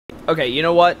Okay, you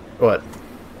know what? What?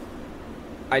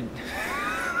 I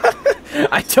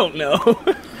I don't know.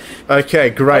 Okay,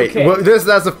 great. Okay. Well,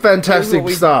 that's a fantastic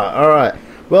we- start. All right.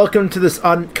 Welcome to this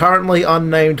currently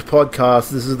unnamed podcast.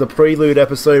 This is the prelude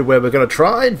episode where we're going to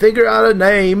try and figure out a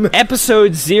name.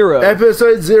 Episode 0.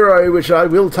 Episode 0, which I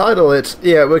will title it.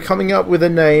 Yeah, we're coming up with a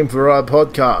name for our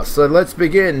podcast. So let's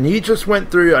begin. He just went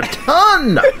through a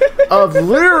ton of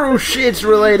literal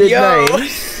shit-related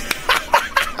names.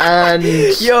 And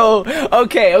Yo,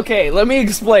 okay, let me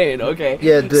explain, okay?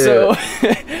 Yeah, do So,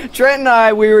 Trent and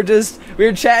I, we were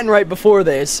chatting right before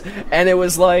this, and it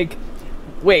was like,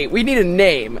 wait, we need a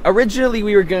name. Originally,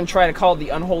 we were going to try to call it the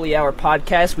Unholy Hour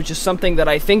Podcast, which is something that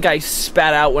I think I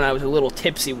spat out when I was a little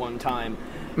tipsy one time.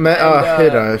 who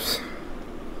knows?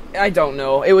 I don't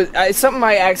know. It was something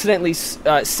I accidentally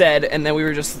said, and then we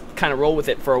were just kind of roll with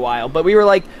it for a while. But we were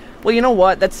like, well, you know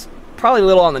what? That's probably a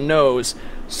little on the nose.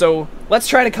 So let's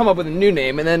try to come up with a new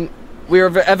name. And then we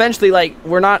were eventually like,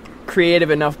 we're not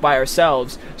creative enough by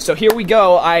ourselves. So here we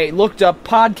go. I looked up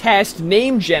podcast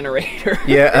name generator.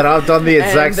 Yeah, and I've done the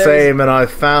exact same, and I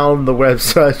found the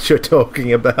website you're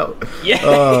talking about. Yeah.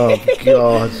 Oh,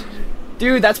 God.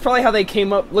 Dude, that's probably how they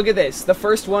came up. Look at this. The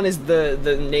first one is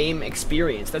the name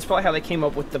Experience. That's probably how they came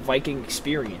up with the Viking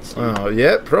Experience. Dude. Oh,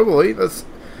 yeah, probably. That's...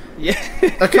 Yeah.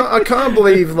 I can't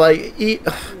believe, like,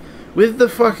 with the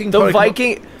fucking The Pokemon...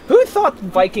 Viking... Who thought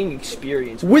Viking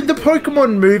Experience? With the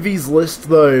Pokemon movies list,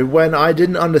 though, when I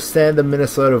didn't understand the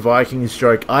Minnesota Vikings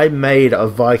joke, I made a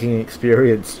Viking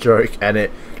Experience joke, and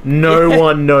no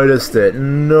one noticed it.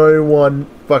 No one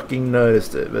fucking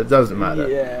noticed it, but it doesn't matter.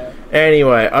 Yeah.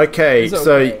 Anyway, okay, It's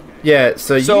so... okay. Yeah,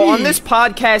 So on this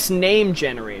podcast name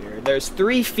generator, there's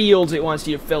 3 fields it wants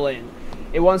you to fill in.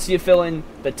 It wants you to fill in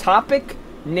the topic,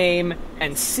 name,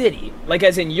 and city. Like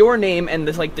as in your name and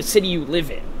the city you live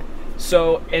in.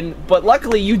 So, but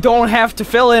luckily you don't have to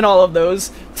fill in all of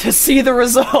those to see the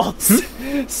results.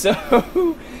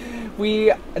 So,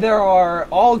 there are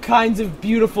all kinds of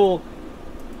beautiful,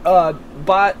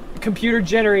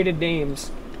 computer-generated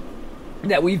names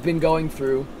that we've been going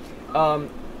through.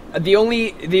 The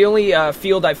only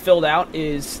field I've filled out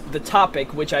is the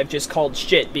topic, which I've just called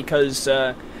shit, because,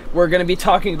 we're gonna be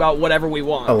talking about whatever we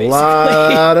want, basically.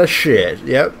 Lot of shit,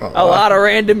 yep. A lot of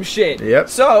random shit. Yep.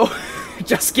 So...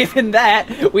 Just given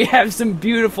that, we have some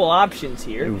beautiful options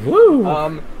here.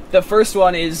 Woo! The first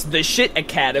one is the Shit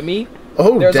Academy.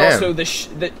 Oh, There's damn. also the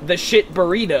Shit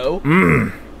Burrito.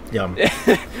 Yum.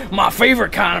 My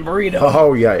favorite kind of burrito.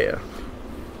 Oh, yeah.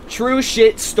 True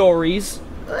Shit Stories.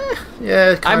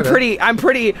 Yeah, kinda.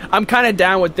 I'm kind of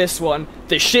down with this one.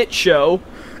 The Shit Show.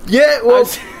 Yeah, well,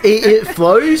 it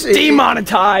flows.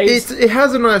 Demonetized. It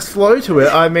has a nice flow to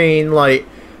it. I mean, like...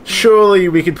 Surely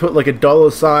we could put like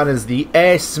a $sign as the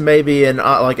S, maybe an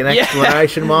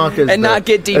exclamation mark as and not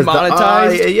get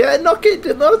demonetized. Yeah, not get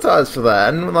demonetized for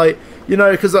that. And like, you know,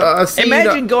 because I see.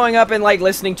 Imagine going up and like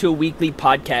listening to a weekly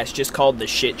podcast just called The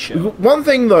Shit Show. One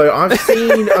thing though, I've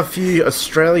seen a few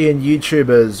Australian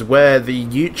YouTubers where the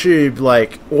YouTube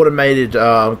like automated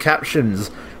captions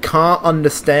can't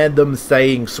understand them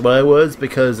saying swear words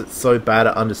because it's so bad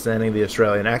at understanding the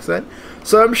Australian accent.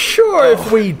 So I'm sure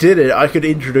if we did it, I could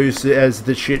introduce it as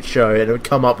The Shit Show and it would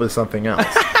come up with something else.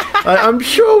 I'm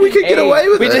sure we could get away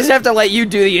with it. We just have to let you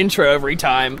do the intro every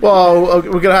time. Well, we're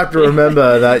going to have to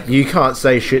remember that you can't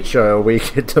say shit show or we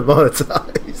get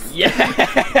demonetized.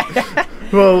 Yeah.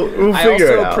 Well, we'll figure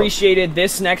it out. I also appreciated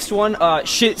this next one.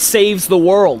 Shit Saves the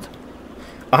World.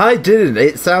 I didn't.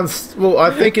 It sounds... Well,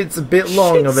 I think it's a bit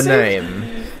long of a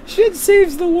name. Shit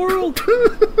Saves the World.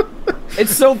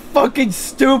 It's so fucking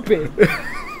stupid.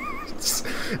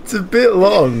 It's a bit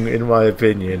long, in my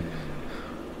opinion.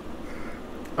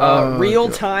 Real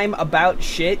time about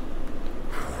shit.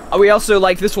 We also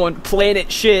like this one,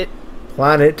 Planet Shit.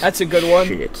 Planet. That's a good one.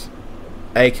 Shit.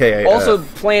 AKA Also,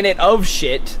 Earth. Planet of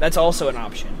Shit. That's also an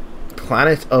option.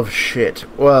 Planet of Shit.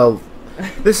 Well,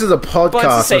 this is a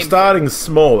podcast. We're starting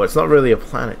small. It's not really a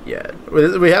planet yet.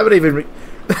 We haven't even...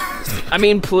 I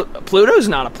mean, Pluto's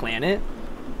not a planet.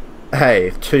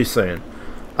 Hey, too soon.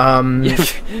 I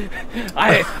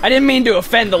didn't mean to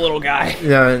offend the little guy.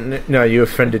 No, you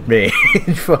offended me.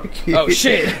 Fuck you. Oh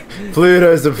shit.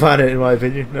 Pluto's a planet, in my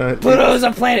opinion. No, Pluto's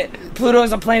a planet.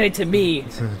 Pluto's a planet to me.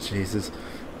 Oh, Jesus.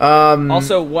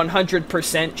 Also,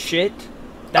 100% shit.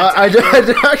 I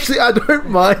don't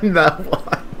mind that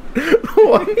one.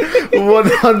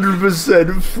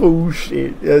 100% full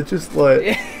shit. Yeah, just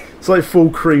like it's like full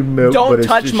cream milk. Don't but it's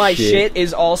touch just my shit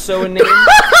is also a name.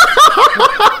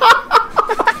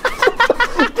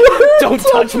 Don't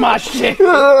touch my shit.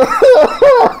 Don't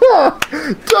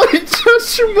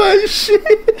touch my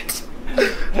shit.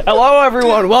 Hello,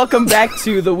 everyone. Welcome back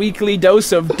to the weekly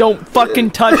dose of "Don't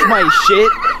fucking touch my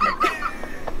shit."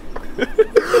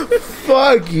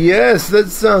 Fuck yes, that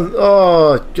sounds.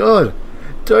 Oh god,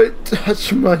 don't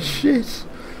touch my shit.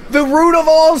 The root of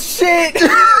all shit.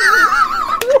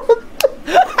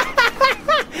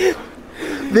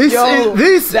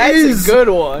 This that's is a good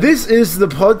one. This is the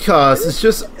podcast. It's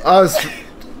just us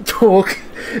talk.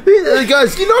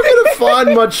 Guys, you're not going to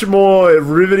find much more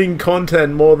riveting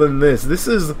content more than this. This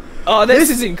is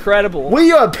is incredible.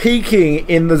 we are peaking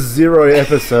in the 0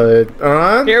 episode. All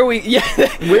right,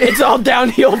 it's all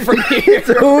downhill from here.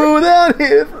 oh,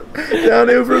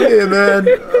 downhill from here, man.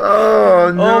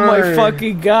 Oh no! Oh my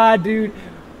fucking god, dude.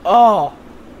 Oh,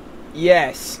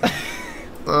 yes.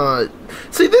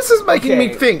 See, this is making me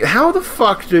Okay. think. How the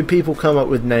fuck do people come up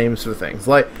with names for things?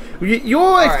 Like your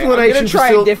All right, I'm explanation gonna for try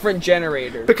still, a different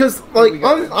generator. because we like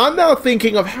go. I'm now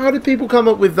thinking of how do people come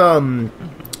up with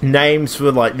names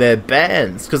for like their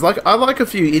bands? Because like I like a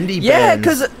few indie Yeah, bands.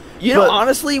 because you know, but-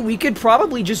 honestly, we could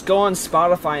probably just go on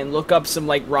Spotify and look up some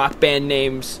like rock band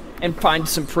names and find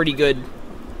some pretty good.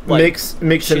 Like,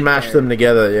 mix shit and mash there. them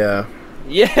together. Yeah,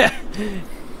 Yeah.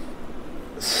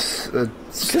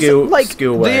 skill like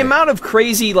skill the way. amount of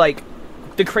crazy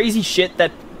the crazy shit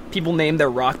that people name their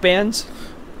rock bands.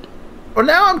 Well,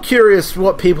 now I'm curious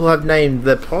what people have named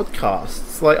their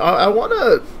podcasts. Like I want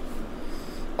to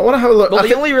have a look. Well, I the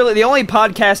thi- only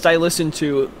podcast I listen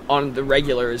to on the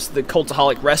regular is the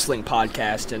Cultaholic Wrestling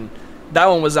podcast, and that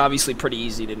one was obviously pretty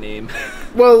easy to name.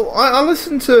 Well, I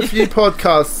listen to a few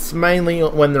podcasts mainly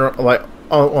when they're like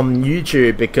on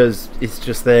YouTube because it's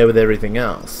just there with everything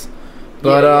else.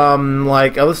 But Yeah.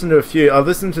 like I listen to a few. I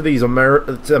listen to these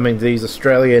these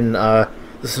Australian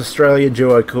this Australian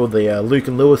duo called the Luke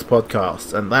and Lewis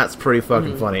podcast, and that's pretty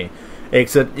fucking funny.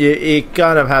 Except you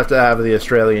kind of have to have the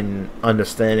Australian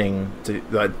understanding to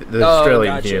like the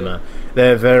Australian gotcha. humour.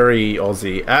 They're very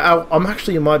Aussie. I'm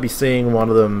actually might be seeing one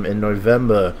of them in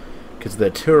November because they're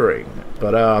touring.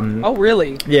 But Oh,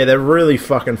 really? yeah, they're really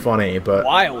fucking funny, but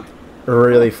Wild.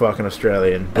 really fucking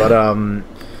Australian. But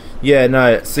yeah,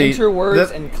 no. See, Enter words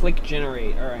that, and click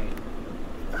generate. All right.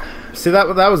 see that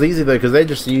was easy though because they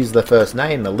just used their first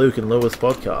name, the Luke and Lewis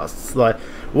podcast. It's like,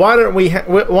 why don't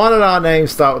why don't our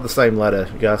names start with the same letter,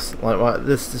 Gus? Like, why,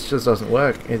 this just doesn't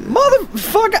work.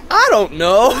 Motherfucker, I don't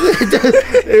know.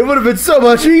 It would have been so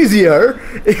much easier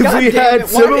if God we damn had it,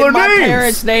 similar why did my names.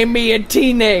 parents name me a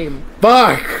T name?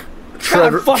 Fuck.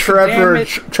 Trevor, fucking Trevor, damn it.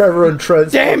 Trevor, and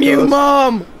Trent. Damn you,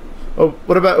 Mom! Oh,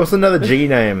 what's another G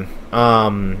name?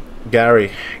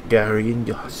 Gary and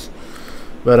Gus.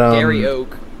 But Gary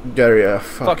Oak. Gary,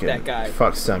 fuck that guy.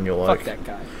 Fuck Samuel Oak. Fuck that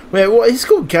guy. Wait, what? He's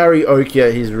called Gary Oak,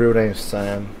 yet his real name's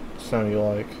Samuel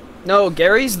Oak. No,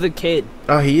 Gary's the kid.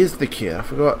 Oh, he is the kid. I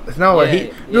forgot. No,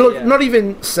 Yeah, look, yeah. not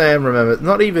even Sam remembers.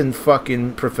 Not even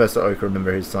fucking Professor Oak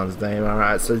remember his son's name. All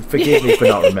right, so forgive me for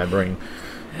not remembering.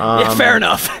 Yeah, fair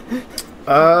enough.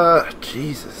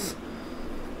 Jesus.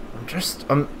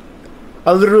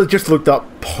 I literally just looked up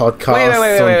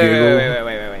podcasts on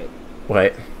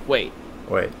Google.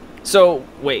 Wait. So,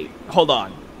 wait, hold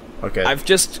on. Okay. I've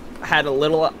just had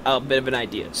a bit of an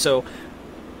idea. So,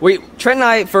 Trent and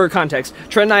I, for context,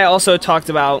 Trent and I also talked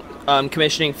about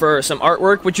commissioning for some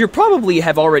artwork, which you probably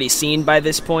have already seen by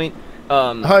this point.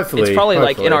 Hopefully, it's probably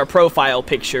like in hopefully. our profile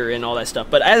picture and all that stuff.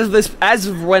 But as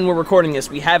of when we're recording this,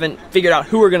 we haven't figured out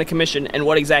who we're going to commission and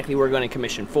what exactly we're going to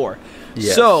commission for.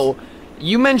 Yes. So,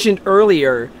 you mentioned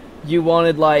earlier you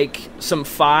wanted like some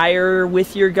fire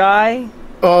with your guy.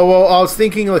 Oh, well, I was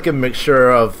thinking like a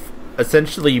mixture of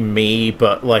essentially me,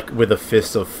 but like with a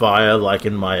fist of fire, like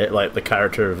in my like the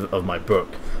character of my book,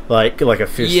 like a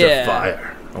fist of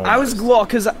fire. I was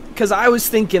because I was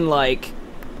thinking like,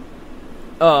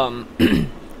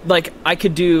 like I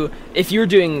could do if you're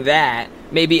doing that.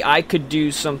 Maybe I could do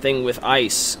something with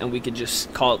ice, and we could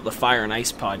just call it the Fire and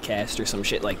Ice Podcast or some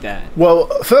shit like that. Well,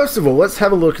 first of all, let's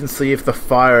have a look and see if the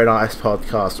Fire and Ice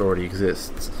podcast already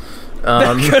exists.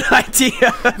 Good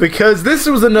idea. Because this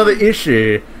was another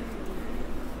issue.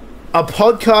 A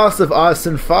podcast of ice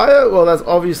and fire? Well, that's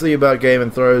obviously about Game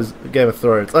of Thrones.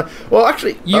 Well,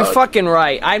 actually, You fucking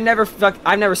right. I've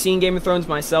never seen Game of Thrones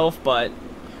myself, but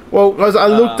well, guys, I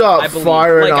looked up I believe-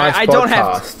 Fire and like, Ice I podcast, don't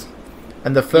have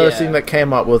and the first Yeah. thing that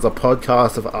came up was a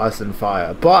podcast of ice and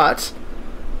fire. But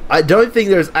I don't think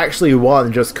there's actually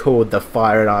one just called the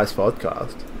Fire and Ice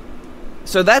podcast.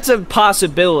 so that's a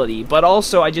possibility. But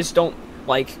also, I just don't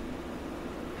like.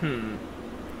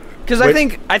 Because I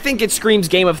Wait. think it screams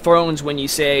Game of Thrones when you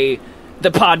say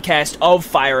the podcast of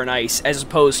Fire and Ice as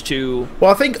opposed to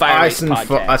Well, I think Fire and Ice and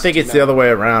podcast, I think it's you the know? other way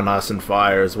around. Ice and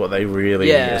Fire is what they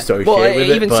really associate well, with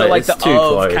it, even but so, like it's the too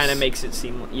of close. kind of makes it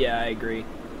seem. Yeah, I agree.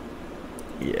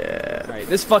 Yeah. All right,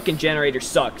 this fucking generator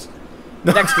sucks.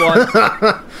 Next one.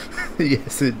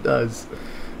 Yes, it does.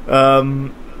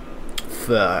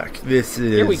 Fuck. This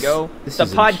is. Here we go. This The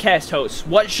is podcast host.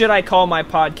 What should I call my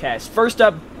podcast? First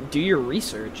up, do your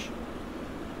research.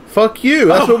 Fuck you.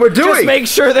 That's what we're doing. Just make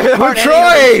sure there aren't any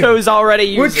trying. other shows already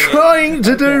using We're it. trying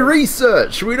to do Okay.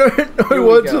 research. We don't know Here we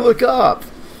what to go. look up.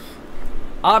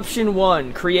 Option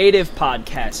 1, creative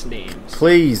podcast names.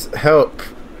 Please help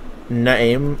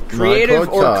name Creative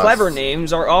my or podcast. clever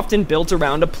names are often built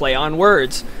around a play on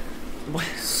words.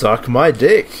 Suck my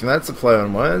dick. That's a play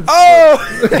on words. Oh!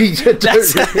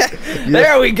 That's,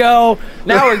 There we go.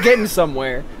 Now we're getting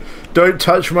somewhere. Don't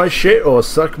touch my shit or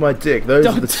suck my dick. Those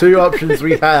are the two options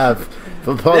we have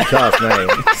for podcast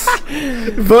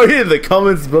names. Vote in the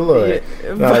comments below.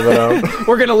 Yeah. No, but,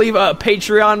 We're gonna leave a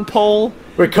Patreon poll.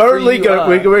 we're currently you, gonna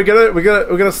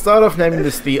we're gonna start off naming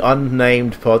this the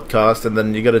unnamed podcast, and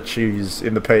then you gotta choose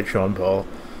in the Patreon poll.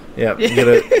 Yeah, you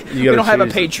gotta. We don't have a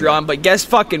Patreon, but guess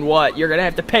fucking what? You're gonna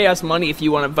have to pay us money if you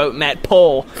want to vote in that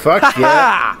poll. Fuck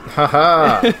yeah!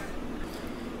 Haha.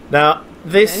 Now Any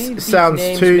of this these sounds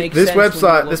names too. make This sense when you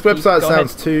website. look This deep. website Go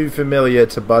sounds ahead. too familiar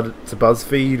to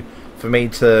BuzzFeed for me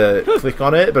to click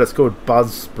on it. But it's called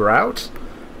Buzzsprout,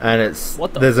 and it's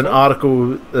What the there's an fuck?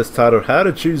 article that's titled "How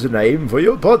to Choose a Name for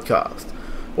Your Podcast."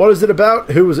 What is it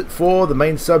about? Who is it for? The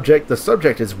main subject. The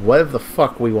subject is whatever the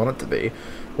fuck we want it to be.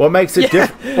 What makes it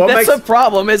different? What That's makes the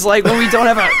problem. Is like when we don't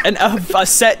have a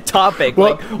set topic.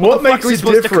 What, like, what the fuck makes are we it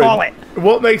supposed different? to call it?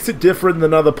 What makes it different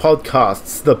than other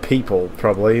podcasts? The people,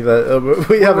 probably. We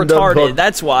We're haven't done retarded.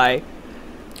 That's why.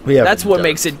 we haven't That's what done-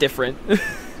 makes it different.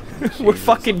 We're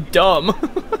fucking dumb.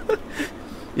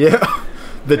 Yeah,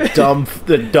 the dumb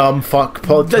fuck The,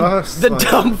 podcast. the Like,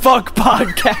 dumb fuck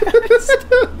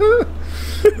podcast.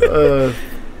 uh,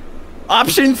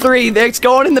 Option 3. That's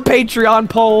going in the Patreon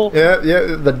poll. yeah,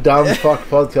 the dumb fuck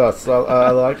podcast. I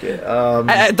like it.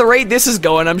 At the rate this is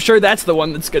going, I'm sure that's the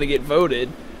one that's gonna get voted.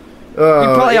 You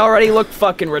uh, probably already look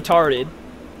fucking retarded.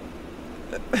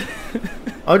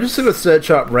 I'm just gonna search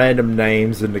up random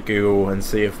names into Google and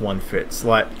see if one fits.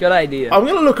 Like, Good idea. I'm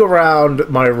gonna look around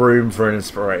my room for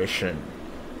inspiration.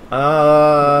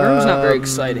 Room's not very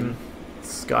exciting.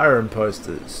 Skyrim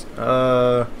posters.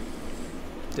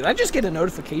 Did I just get a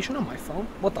notification on my phone?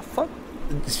 What the fuck?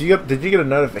 Did you get a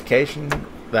notification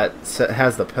that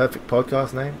has the perfect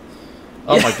podcast name?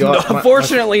 Oh my god! No,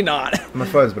 unfortunately not. my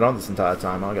phone's been on this entire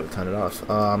time. I gotta turn it off.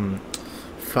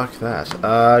 Fuck that.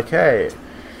 Okay.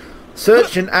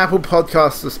 Search in Apple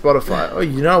Podcasts or Spotify. Oh,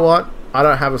 you know what? I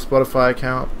don't have a Spotify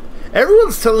account.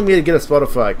 Everyone's telling me to get a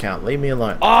Spotify account. Leave me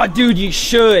alone. Oh, dude, you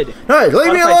should. No,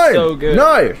 leave me Spotify's alone. so good.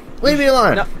 No, leave me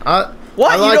alone. No.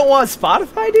 What? I You don't want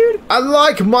Spotify, dude? I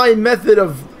like my method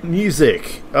of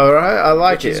music. All right, I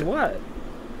like Which it. is what?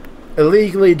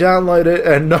 Illegally download it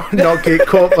and not get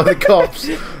caught by the cops.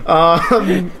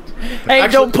 Hey,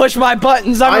 Actually, don't push my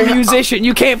buttons. I'm I a ha- musician.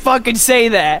 You can't fucking say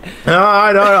that. No,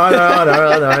 I know.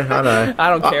 I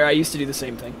don't care. I used to do the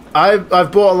same thing. I've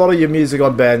bought a lot of your music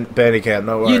on Bandicamp.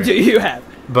 No worry. You do. You have.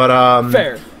 But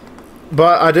Fair.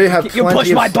 But I do have You push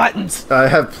plenty my of. buttons. I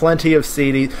have plenty of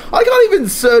CDs. I can't even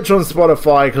search on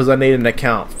Spotify because I need an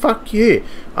account. Fuck you.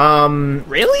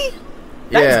 Really?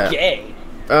 Yeah. That's gay.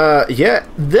 Yeah,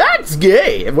 that's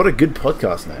gay. What a good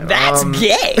podcast name. That's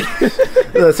gay.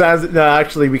 That sounds. No,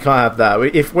 actually, we can't have that.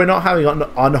 If we're not having an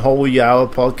unholy hour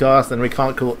podcast, then we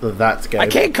can't call it the That's Gay. I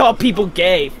can't call people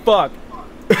gay. Fuck.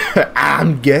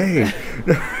 I'm gay.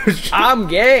 I'm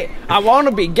gay. I want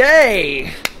to be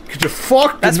gay. Could you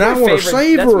fuck That's and my now wanna favorite.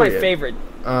 savor That's my it? favorite.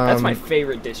 That's my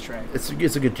favorite diss track. It's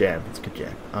a good jam. It's a good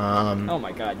jam. Oh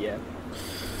my god, yeah.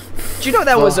 Did you know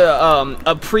that was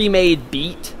a pre-made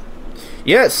beat?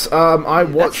 Yes, I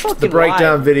watched the fucking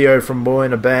breakdown wild. video from Boy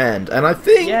in a Band, and I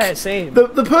think Yeah, same.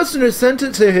 the person who sent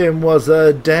it to him was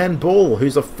Dan Ball,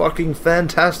 who's a fucking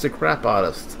fantastic rap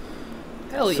artist.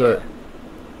 Hell yeah. So,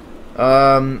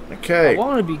 I okay,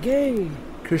 want to be gay.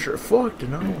 cause you're fucked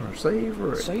and I wanna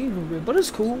savor it. Savor it, but it's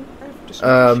cool. After some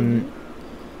Um,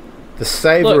 the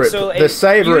Savor Look, It, so the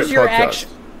Savor It use your podcast. action.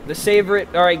 The Savor It.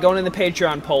 All right, going in the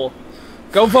Patreon poll.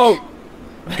 Go vote.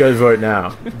 Go vote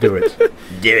now. Do it.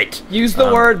 Do it. Use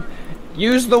the word.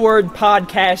 Use the word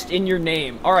podcast in your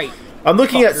name. All right. I'm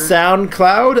looking at Fucker.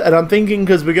 SoundCloud, and I'm thinking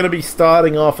because we're going to be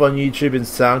starting off on YouTube and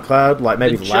SoundCloud, like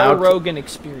maybe The Joe loud. Rogan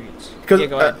Experience. Yeah,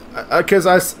 go ahead. Because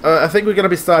I think we're going to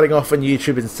be starting off on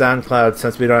YouTube and SoundCloud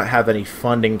since we don't have any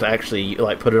funding to actually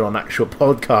like put it on actual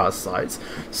podcast sites.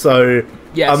 So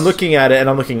Yes. I'm looking at it and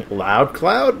I'm looking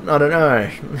LoudCloud. I don't know.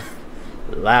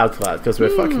 LoudCloud because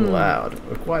we're fucking loud.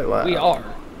 We're quite loud. We are.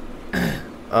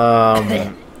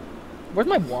 Where's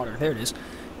my water? There it is.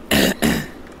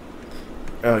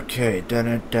 Okay.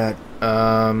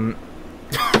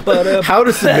 How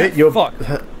to submit your Fuck.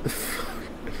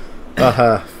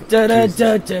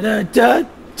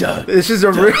 This is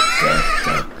a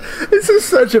this is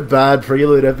such a bad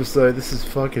prelude episode. This is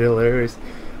fucking hilarious.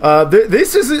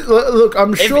 This is look.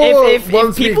 I'm sure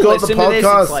once we've got the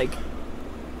podcast,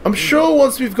 I'm sure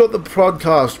once we've got the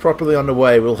podcast properly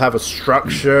underway, we'll have a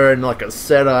structure and like a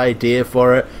set idea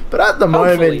for it. But at the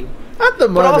moment,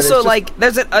 but also like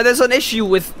there's an issue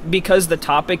with because the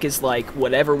topic is like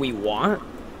whatever we want.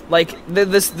 Like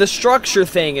the structure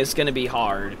thing is going to be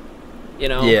hard. You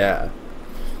know? Yeah.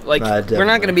 Like we're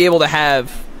not going to be able to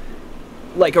have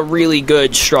like a really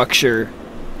good structure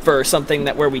for something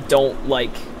that where we don't like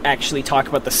actually talk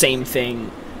about the same thing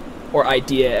or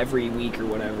idea every week or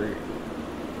whatever.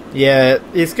 Yeah,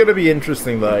 it's going to be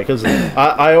interesting though because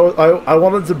I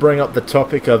wanted to bring up the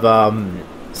topic of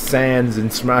Sans in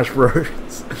Smash Bros.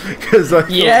 Because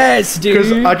yes, dude.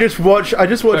 Because I just watched a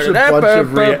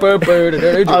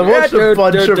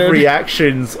bunch of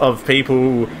reactions of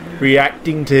people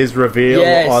reacting to his reveal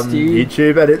on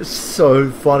YouTube, and it's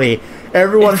so funny.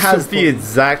 Everyone has the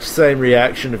exact same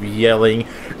reaction of yelling,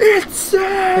 "It's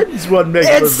Sans!" when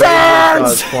Megalovania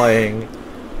starts playing.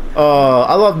 Oh,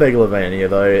 I love Megalovania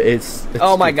though. It's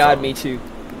oh my god, me too.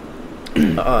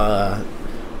 The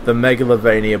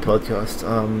Megalovania podcast.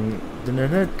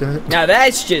 Now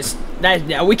that's just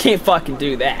now we can't fucking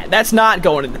do that. That's not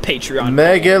going in the Patreon.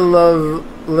 Megalo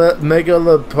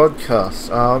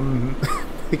podcast.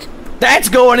 That's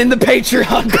going in the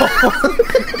Patreon.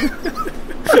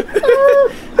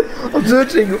 I'm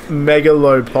searching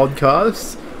Megalo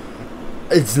podcast.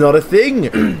 It's not a thing.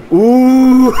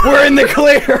 Ooh, we're in the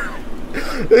clear.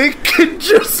 It could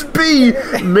just be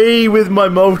me with my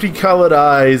multicolored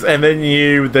eyes, and then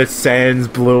you with the Sans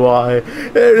blue eye.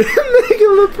 And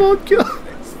Megalo podcast.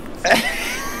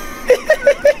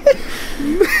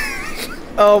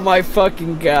 Oh my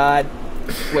fucking god!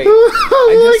 Wait,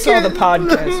 I just saw the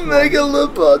podcast. Megalo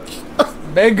podcast.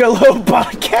 Megalo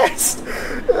podcast.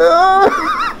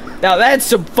 Now that's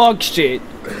some fuck shit.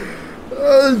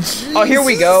 Oh, here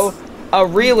we go. A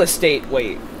real estate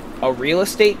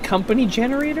company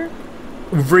generator?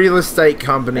 Real estate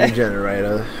company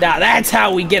generator. Now that's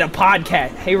how we get a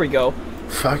podcast. Here we go.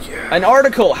 Fuck yeah. An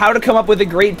article, how to come up with a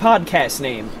great podcast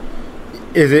name.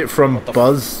 Is it from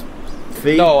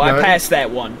BuzzFeed? No, I passed that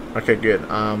one. Okay, good.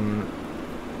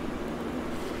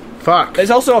 Fuck. There's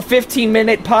also a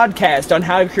 15-minute podcast on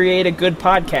how to create a good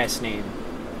podcast name.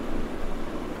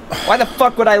 Why the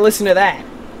fuck would I listen to that?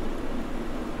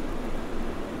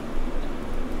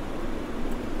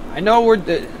 I know we're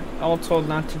all told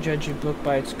not to judge a book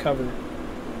by its cover.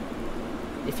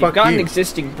 If you've got an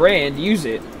existing brand, use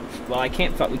it. Well, we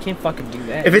can't fucking do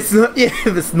that. If it's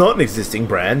not an existing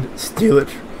brand, steal it.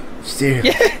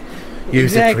 Yeah,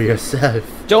 use it for yourself.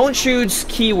 Don't choose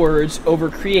keywords over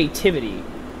creativity.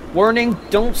 Warning: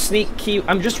 don't sneak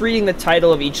I'm just reading the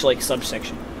title of each like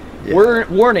subsection. Yeah.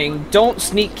 Warning: don't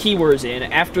sneak keywords in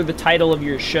after the title of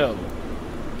your show.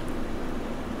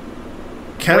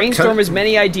 Brainstorm as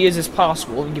many ideas as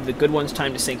possible and give the good ones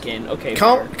time to sink in. Okay.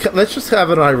 Let's just have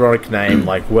an ironic name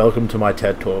like "Welcome to my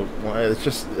TED Talk." Let's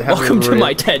just have Welcome to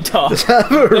my TED Talk. Thanks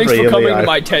for coming to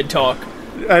my TED Talk.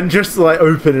 And just like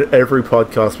open every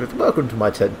podcast with "Welcome to my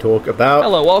TED Talk" about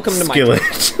hello, welcome to my Skillet.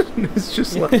 It's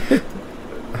just like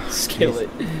Skillet.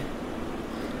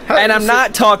 And I'm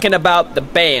not talking about the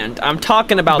band. I'm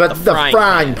talking about the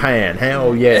frying pan.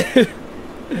 Hell yeah.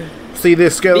 See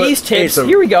this Skillet? These tips,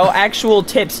 here we go, actual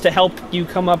tips to help you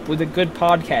come up with a good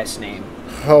podcast name.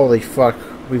 Holy fuck,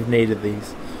 we've needed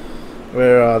these.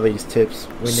 Where are these tips?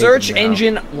 Search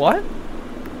engine, what?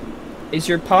 Is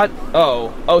your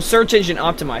search engine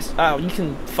optimized. Oh, you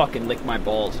can fucking lick my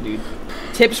balls, dude.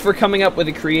 Tips for coming up with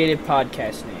a creative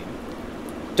podcast name.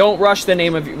 Don't rush the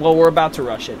name of your, well, we're about to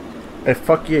rush it. Hey,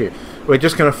 fuck you. We're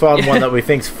just gonna find one that we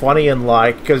think's funny and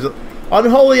like, because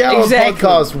Unholy Hour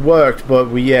podcast worked, but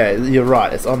you're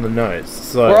right, it's on the nose.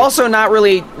 So we're also not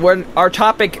really, our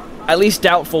topic, at least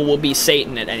doubtful, will be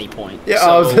Satan at any point. Yeah, so,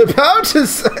 I was about to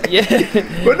say. Yeah,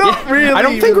 we're not really. I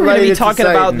don't think we're going to be talking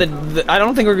about I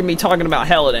don't think we're going to be talking about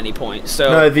hell at any point. So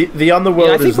no, the underworld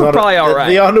I think is we're not. Probably all right.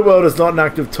 The underworld is not an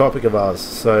active topic of ours,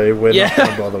 so we're not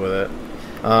going to bother with it.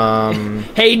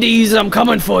 Hades, I'm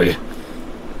coming for you.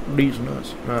 These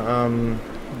nuts.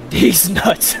 These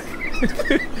nuts.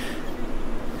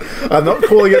 I'm not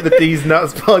calling it the These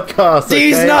Nuts podcast.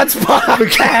 These okay? nuts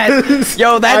podcast. Because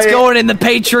Yo, that's going in the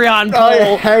Patreon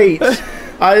poll.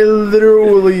 I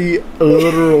literally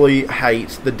hate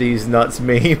the These Nuts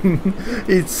meme.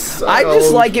 It's I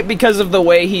just like it because of the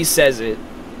way he says it.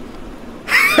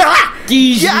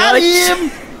 These nuts.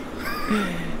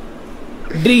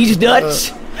 These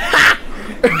nuts.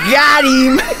 Got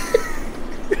him.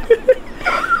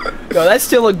 No, that's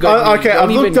still a good meme. Okay, I've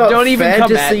looked up don't even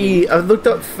come at me. I've looked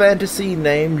up fantasy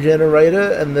name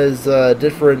generator, and there's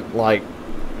different like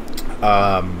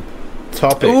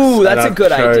topics. Ooh, that's a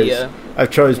good idea. I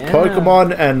chose Yeah.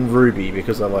 Pokemon and Ruby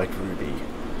because I like Ruby.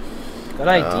 Good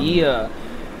idea.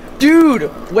 Dude,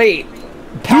 wait.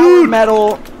 Power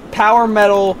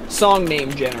metal song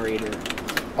name generator.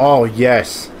 Oh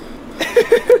yes.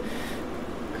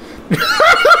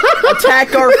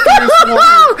 Attack our fierce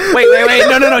warrior. Wait.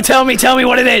 No. Tell me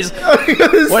what it is.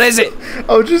 What is it?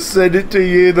 I'll just send it to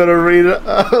you, then I'll read it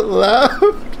out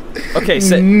loud. Okay,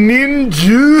 say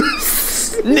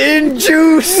Ninjuice.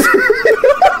 Ninjuice.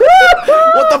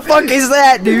 What the fuck is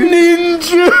that, dude?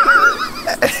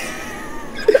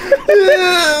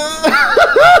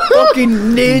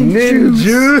 Fucking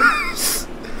Ninjuice.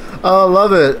 I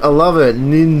love it.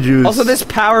 Ninjuice. Also, this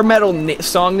power metal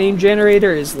song name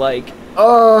generator is like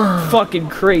fucking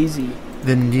crazy.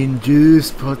 The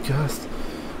Ninjuice podcast.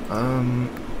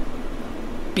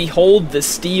 Behold the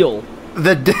steel.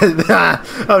 I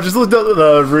just looked up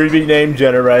the Ruby name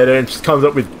generator and it just comes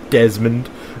up with Desmond.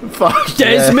 Fuck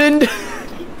Desmond. Yeah.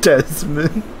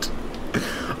 Desmond.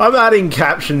 I'm adding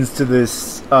captions to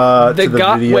this. To the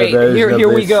video wait, version here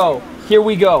of we this. go. Here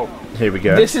we go. Here we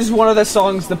go. This is one of the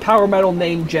songs the power metal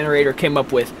name generator came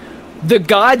up with. The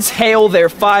gods hail their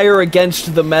fire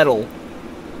against the metal.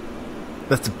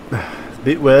 That's a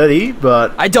bit wordy,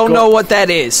 but I don't know what that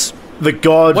is. the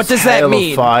gods. What does that hail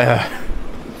mean? Of fire.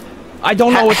 I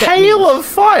don't know what that hail means. of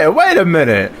fire. Wait a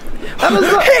minute.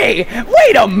 Hey,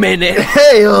 wait a minute.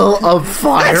 Hail of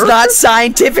fire. That's not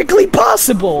scientifically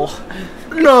possible.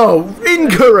 No,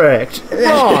 incorrect.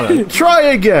 Wrong. Try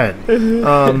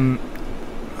again.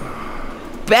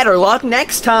 Better luck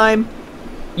next time.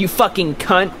 You fucking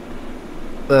cunt.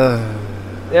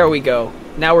 There we go.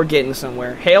 Now we're getting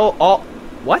somewhere. Hail all...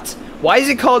 What? Why is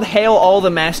it called Hail All the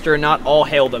Master and not All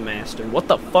Hail the Master? What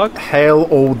the fuck? Hail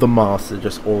all the master,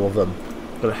 just all of them.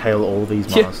 Gotta hail all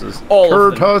these Yeah, masters. all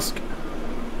of them. Tusk.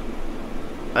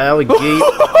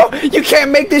 Alligator. You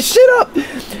can't make this shit up!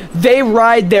 They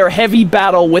ride their heavy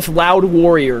battle with Loud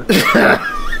Warrior.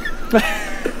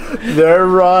 They're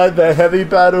right, the heavy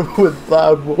battle with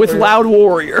Loud Warriors. With Loud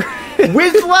Warrior.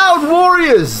 With Loud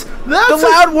Warriors! That's The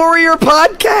Loud Warrior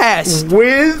podcast!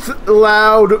 With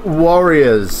Loud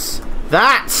Warriors.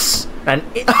 That's an...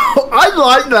 I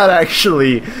like that,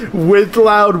 actually. With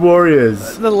Loud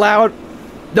Warriors. The Loud...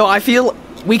 No, I feel...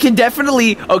 We can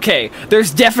definitely... Okay,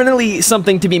 there's definitely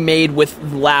something to be made with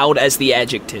loud as the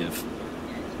adjective.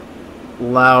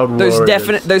 Loud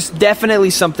Warriors. There's definitely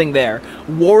something there.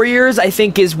 Warriors, I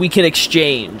think, is we can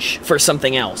exchange for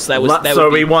something else. That was... that so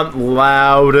would be, we want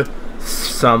loud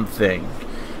something.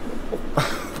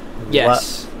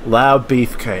 Yes. Loud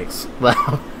beefcakes.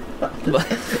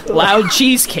 Loud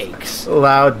cheesecakes.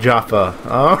 Loud Jaffa.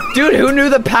 Oh. Dude, who knew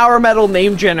the power metal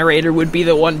name generator would be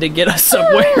the one to get us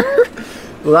somewhere?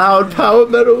 Loud power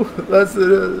metal. That's it.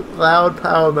 Loud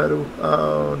power metal.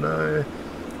 Oh no.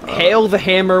 Hail the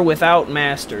hammer without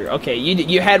master. Okay,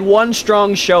 you had one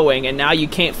strong showing, and now you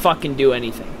can't fucking do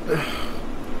anything.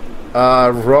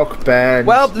 Rock band.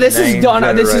 Well, this is name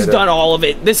done. This has generator. done all of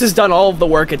it. This has done all of the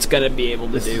work it's gonna be able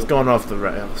to This do. has gone off the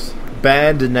rails.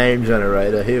 Band name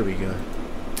generator. Here we go.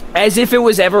 As if it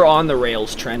was ever on the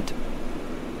rails, Trent.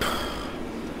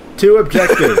 2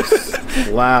 objectives.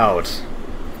 Loud.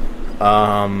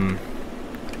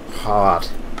 Hard.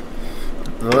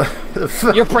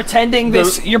 You're pretending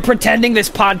this. You're pretending this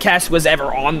podcast was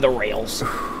ever on the rails.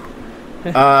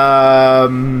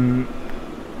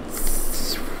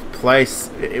 Place.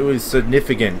 It was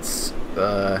significance.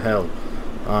 Hell.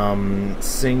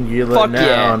 Singular Fuck yeah.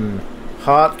 noun.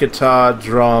 Heart, guitar,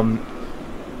 drum.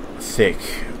 Thick.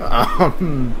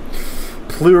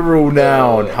 Plural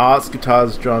noun. Hearts,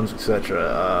 guitars, drums,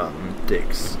 etc.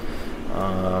 Dicks.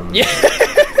 Yeah.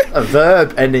 A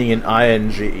verb ending in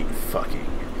ing. Fucking.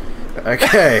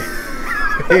 Okay.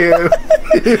 We're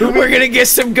We're gonna get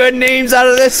some good names out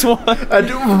of this one.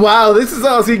 wow, this is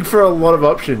asking for a lot of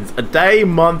options. A day,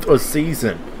 month, or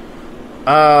season.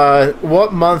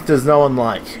 What month does no one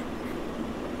like?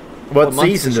 What month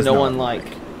season does does no one like?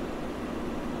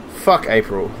 Fuck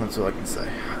April. That's all I can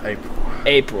say. April.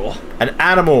 April. An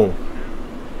animal.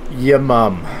 Your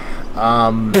mum.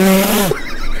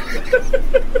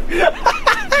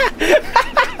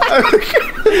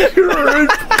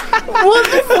 What?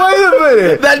 Wait a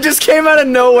minute. That just came out of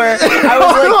nowhere.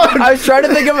 I was trying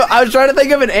to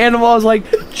think of an animal. I was like,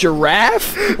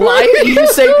 giraffe, lion. You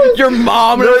just say your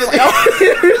mom. And I was like, oh.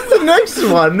 Here's the next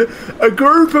one. A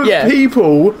group of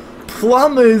people,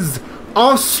 plumbers,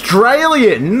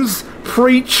 Australians,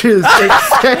 preachers,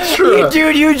 etc.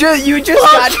 Dude, you just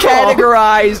got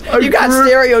categorized. You got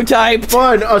stereotyped.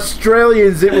 Fine,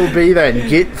 Australians it will be then.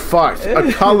 Get fucked.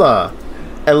 A colour.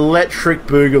 Electric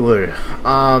Boogaloo.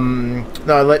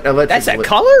 No, electric. That's blue. a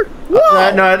color?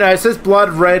 Whoa. No, it says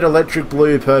blood red, electric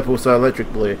blue, purple, so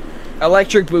electric blue.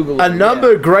 Electric Boogaloo. A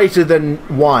number greater than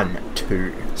 1,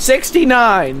 2.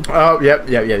 69. Oh, yep.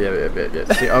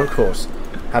 See, of course.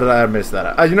 How did I miss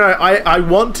that? You know, I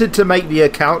wanted to make the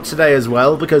account today as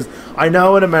well, because I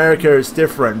know in America it's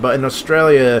different, but in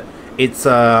Australia it's,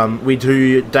 we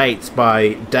do dates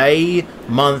by day,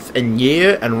 month, and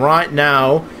year, and right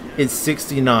now it's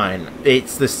 69.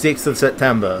 It's the 6th of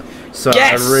September. So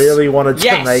yes! I really wanted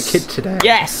to make it today.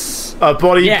 Yes! A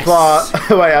body part...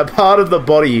 Wait, a part of the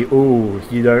body. Ooh,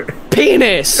 you don't...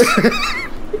 Penis! You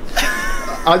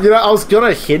know, I was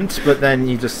gonna hint, but then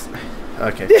you just...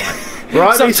 Okay, fine.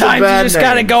 Right, sometimes you just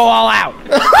gotta go all out.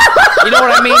 You know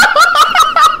what I mean?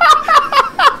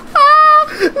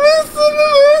 Listen to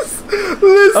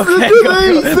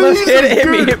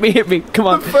these. Hit me. Come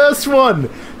on. The first one.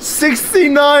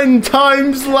 69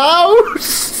 times loud.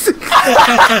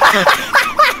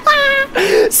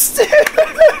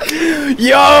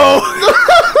 Yo.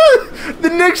 The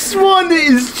next one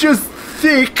is just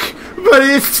thick, but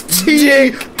it's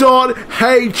T.H.I.C.K.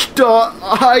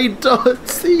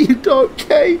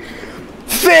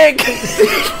 Thick.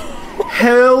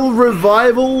 Hell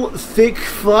Revival, Thick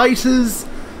Fighters,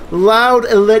 Loud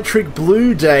Electric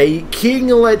Blue Day, King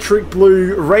Electric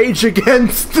Blue, Rage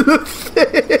Against the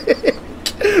Thick.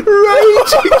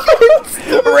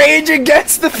 Rage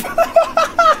Against the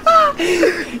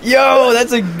Yo,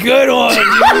 that's a good one,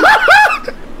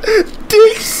 dude.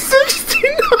 Dick 69.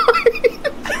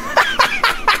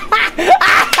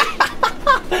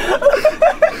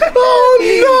 Oh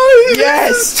no!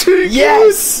 Yes!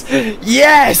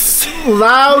 Yes!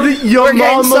 Loud, your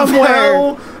mom of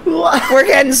hell. We're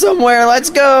getting somewhere. Let's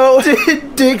go.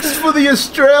 Dicks for the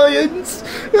Australians.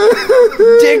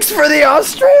 Dicks for the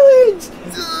Australians.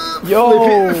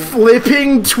 Yo,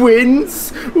 flipping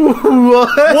twins.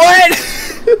 What?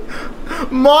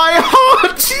 My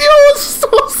heart, your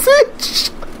sausage.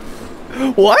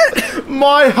 What?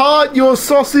 My heart, your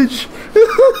sausage.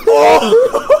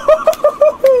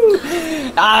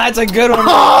 That's a good one.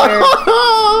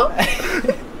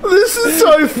 This is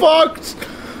so fucked.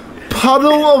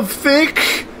 Puddle of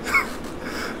thick.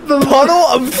 The puddle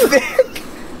of thick.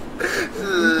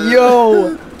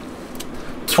 Yo.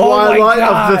 Twilight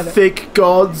of the thick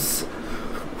gods.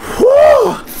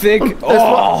 Whew. Thick.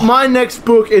 My next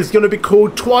book is going to be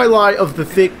called Twilight of the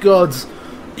Thick Gods.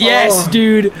 Yes,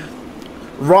 dude.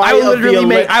 Right.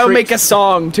 I would make a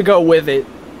song to go with it.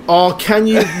 Oh, can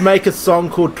you make a song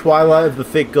called Twilight of the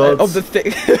Thick Gods? Of the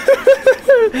thick.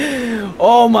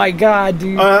 Oh my god,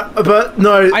 dude. But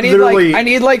no, I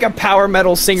need like a power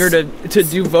metal singer to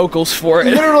do vocals for it.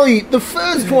 Literally, the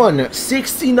first one,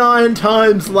 69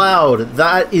 times loud.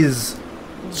 That's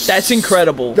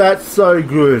incredible. That's so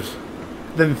good.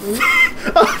 Then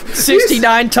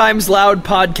 69 times loud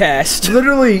podcast.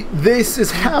 Literally, this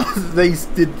is how they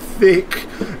did thick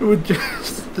with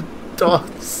just the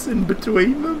dots in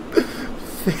between them.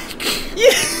 Thick.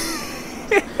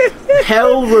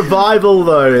 Hell Revival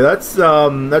though. That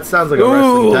sounds like a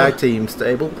wrestling tag team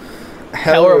stable.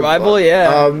 Hell Revival,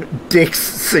 yeah. Dix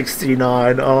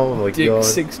 69. Oh my god. Dix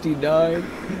 69.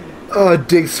 Oh,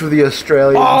 Dix for the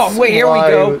Australians. Oh wait, here we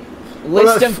go.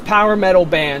 List of power metal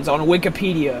bands on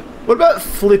Wikipedia. What about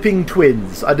Flipping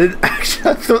Twins? I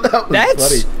thought that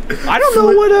was funny. I don't know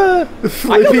what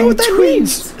I don't know what that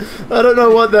means. I don't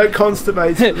know what that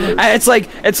constipates.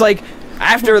 It's like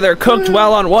after they're cooked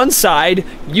well on one side,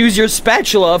 use your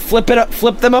spatula, flip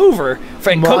them over,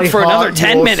 and cook for another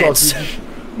 10 minutes. Sausage.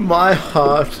 My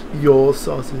heart, your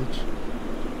sausage.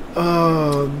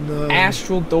 Oh no.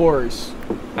 Astral Doors.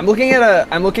 I'm looking at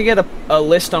a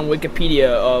list on Wikipedia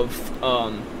of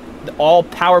all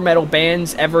power metal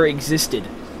bands that ever existed.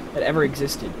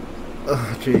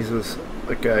 Oh Jesus.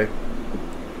 Okay.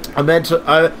 I meant to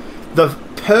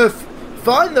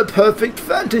find the perfect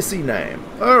fantasy name.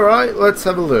 Alright, let's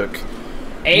have a look.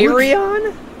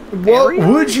 Arion?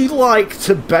 Would you like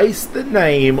to base the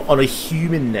name on a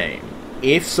human name?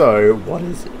 If so, what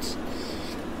is it?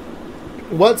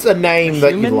 What's a name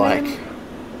that you human like? name?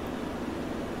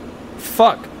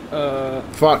 Fuck.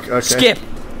 Fuck. Okay.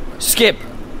 Skip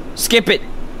it.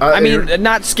 Uh, I mean,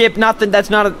 not skip. Not that. That's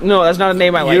not a. No, that's not a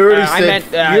name I like. You already I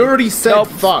said. meant. You already said nope.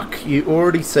 fuck. You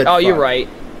already said. Oh, fuck. you're right.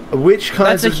 Which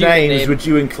kinds That's a of human names name. would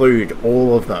you include?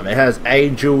 All of them. It has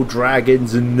angel,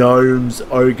 dragons, gnomes,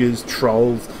 ogres,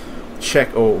 trolls.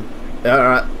 Check all.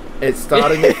 Alright, it's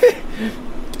starting.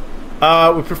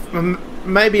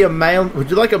 Maybe a male. Would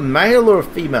you like a male or a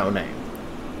female name?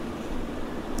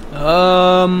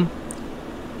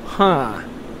 Huh.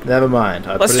 Never mind.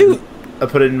 I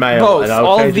put it in male, both, and I'll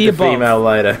all of change the it to above. female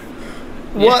later.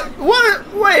 Yeah.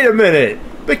 What? Wait a minute.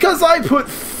 Because I put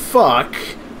fuck.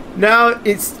 Now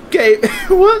it's gay.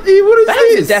 What is That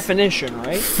this? has a definition,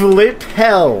 right? Flip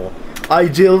hell,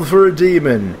 ideal for a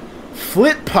demon.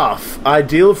 Flip puff,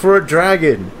 ideal for a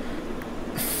dragon.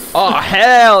 Oh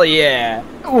hell yeah!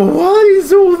 What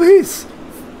is all this?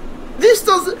 This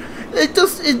doesn't.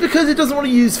 It's because it doesn't want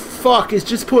to use fuck. It's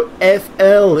just put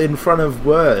FL in front of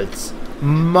words.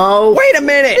 Wait a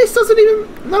minute! This doesn't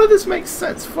even. None of this makes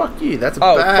sense. Fuck you. That's a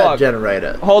bad fuck.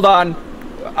 generator. Hold on.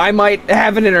 I might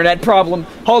have an internet problem.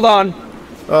 Hold on.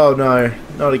 Oh no,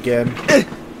 not again.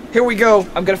 Here we go.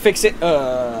 I'm gonna fix it.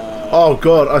 Oh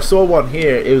god, I saw one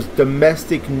here. It was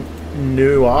domestic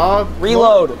noir.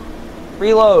 Reload.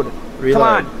 Reload. Come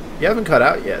on. You haven't cut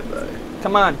out yet though.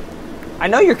 Come on. I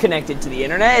know you're connected to the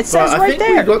internet. It But says I right think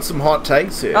there. we've got some hot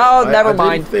takes here. Oh, I never didn't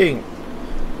mind. think.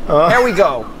 There we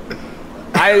go.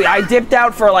 I dipped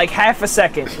out for like half a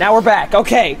second. Now we're back.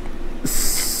 Okay.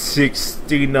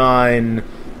 69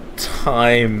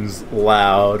 times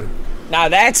loud. Now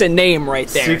that's a name right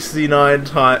there. 69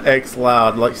 times X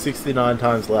loud, like 69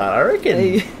 times loud. I reckon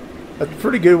Hey. that's a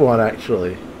pretty good one,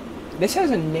 actually. This has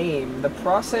a name. The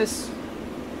process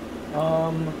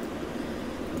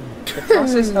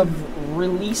of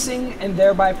releasing and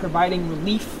thereby providing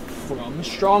relief from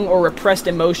strong or repressed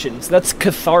emotions. That's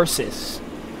catharsis.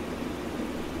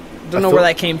 Don't know where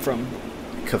that came from.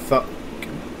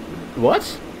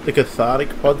 What? The Cathartic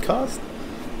Podcast?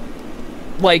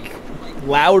 Like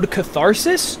loud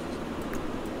catharsis?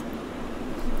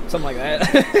 Something like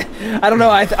that. I don't know.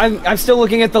 I'm still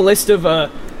looking at the list of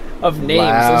names.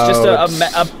 It's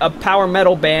just a power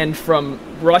metal band from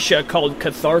Russia called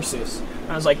Catharsis.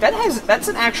 I was like, that's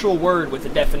an actual word with a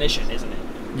definition, isn't it?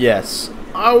 Yes.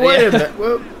 Oh, wait a minute.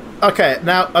 Well,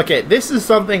 okay, this is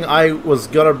something I was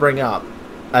gonna bring up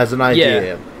as an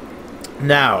idea. Yeah.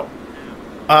 Now,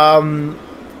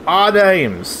 our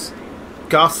names,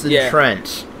 Gus and Yeah.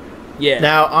 Trent. Yeah.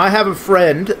 Now, I have a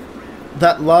friend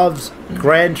that loves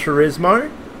Gran Turismo,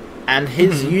 and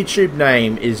his YouTube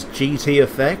name is GT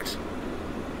Effect.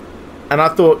 And I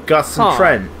thought Gus and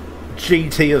Trent,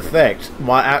 GT Effect,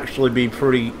 might actually be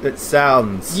pretty... It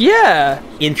sounds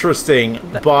interesting,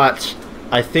 but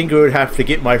I think I would have to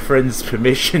get my friend's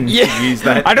permission to use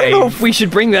that I don't name. know if we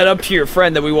should bring that up to your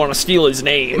friend that we want to steal his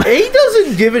name. He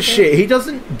doesn't give a shit. He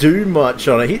doesn't do much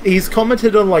on it. He's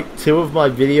commented on like 2 of my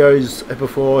videos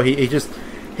before. He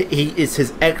it's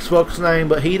his Xbox name,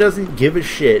 but he doesn't give a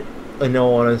shit. In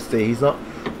all honesty, he's not.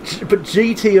 But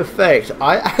GT Effect,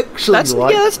 I actually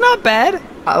like. Yeah, that's not bad.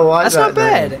 I like That's that not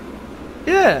bad. name.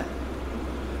 Yeah.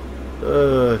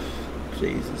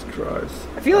 Jesus Christ.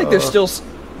 I feel like there's still.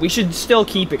 We should still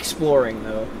keep exploring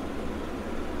though.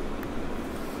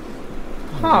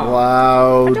 Huh.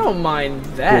 Loud. I don't mind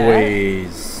that.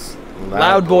 Boys.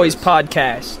 Loud Boys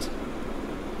podcast.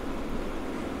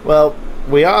 Well,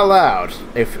 we are loud.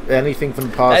 If anything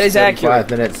from the past That is 35 accurate.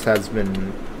 minutes has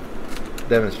been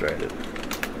demonstrated.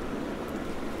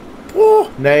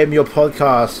 Woo! Name your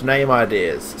podcast, name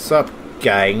ideas. Sup,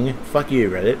 gang. Fuck you,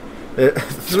 Reddit.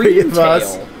 3 of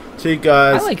us, Dreamtale. 2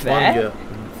 guys, I like 1 that. girl.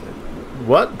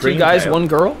 What? 2 guys, Dreamtale? 1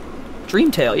 girl.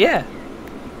 Dreamtale, yeah.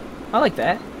 I like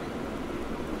that.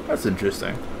 That's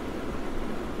interesting.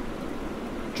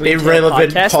 Dreamtale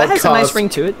Irrelevant That has a nice podcast. ring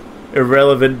to it.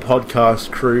 Irrelevant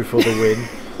podcast crew for the win.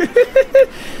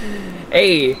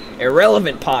 Hey,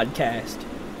 irrelevant podcast.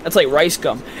 That's like rice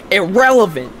gum.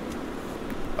 Irrelevant.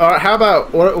 Alright, how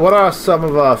about, what are some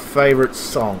of our favourite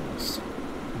songs?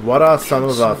 What are some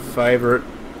of our favourite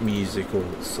musical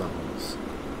songs?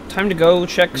 Time to go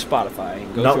check Spotify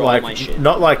and go Not through like all my shit.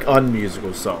 not like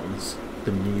unmusical songs,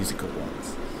 the musical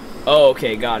ones. Oh,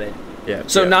 okay, got it. Yeah.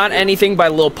 So yeah, not yeah. anything by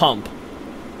Lil Pump.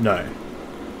 No.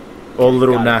 Or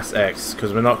Little got it. Nas X,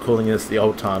 because we're not calling this the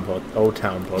Old Town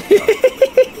podcast.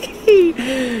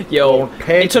 Yo, Don't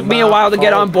take it took me a my while to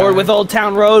get on board podcast. with Old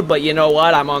Town Road, but you know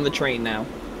what? I'm on the train now.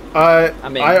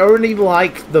 I'm in. I only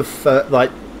like the first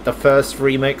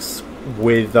remix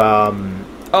with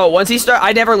Oh, once he start,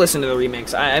 I never listened to the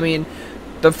remix. I mean,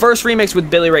 the first remix with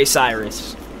Billy Ray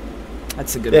Cyrus.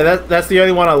 That's a good one. Yeah, that's the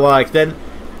only one I like. Then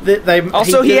they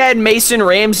also, he had Mason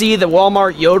Ramsey, the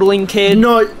Walmart yodeling kid.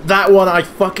 No, that one I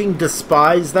fucking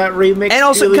despise that remix. And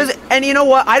also, really. and you know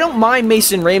what? I don't mind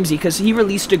Mason Ramsey because he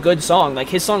released a good song. Like,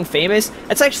 his song Famous,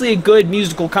 that's actually a good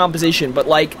musical composition, but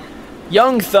like,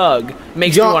 Young Thug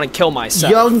makes me want to kill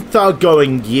myself. Young Thug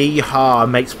going yeehaw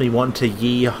makes me want to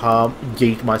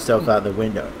yeet myself out the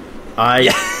window.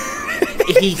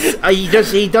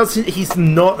 He's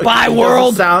not. My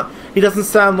world. He doesn't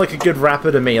sound like a good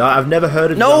rapper to me. I've never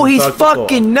heard of. No, Young he's Thug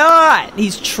fucking before. not.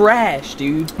 He's trash,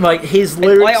 dude. Like his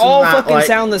lyrics, like all and that, fucking like,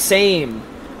 sound the same.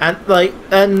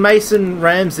 And Mason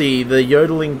Ramsey, the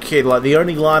yodeling kid, like the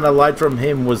only line I liked from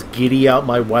him was "Giddy out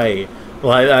my way."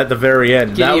 Like at the very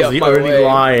end, that was the only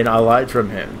line I liked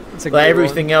from him. Like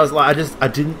everything else, like I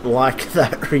didn't like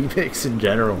that remix in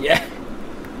general. Yeah.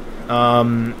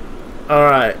 All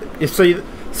right.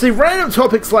 See, random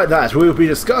topics like that we will be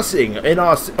discussing on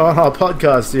our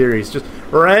podcast series. Just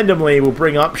randomly, we'll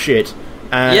bring up shit.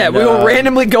 And, yeah, we will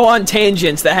randomly go on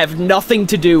tangents that have nothing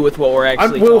to do with what we're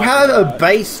actually. We'll talking have about. a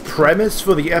base premise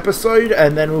for the episode,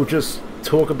 and then we'll just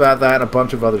talk about that and a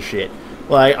bunch of other shit.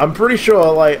 Like, I'm pretty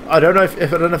sure, like, I don't know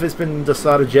if it's been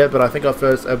decided yet, but I think our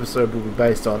first episode will be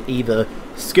based on either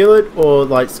Skillet or,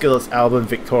 like, Skillet's album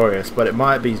Victorious, but it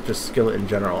might be just Skillet in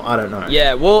general. I don't know.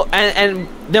 Yeah, well, and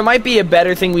there might be a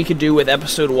better thing we could do with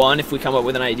episode 1 if we come up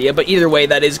with an idea, but either way,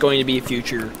 that is going to be a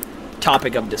future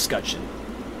topic of discussion.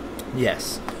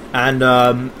 Yes.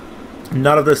 And,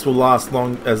 none of this will last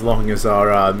as long as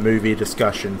our movie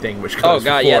discussion thing, which goes for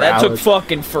 4 that hours. took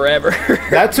fucking forever.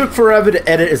 That took forever to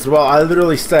edit as well. I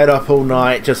literally stayed up all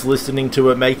night just listening to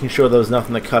it, making sure there was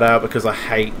nothing to cut out because I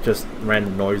hate just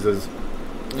random noises.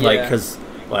 Yeah. Like, because,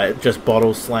 like, just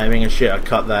bottles slamming and shit, I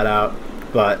cut that out.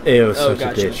 But it was such a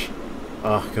bitch.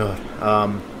 Oh, God.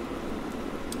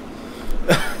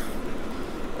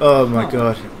 Oh, my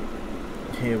God.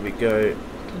 Here we go.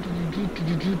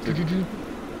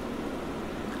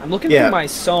 I'm looking through my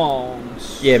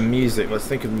songs. Yeah, music. Let's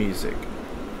think of music.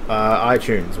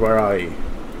 iTunes, where are you?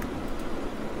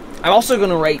 I'm also going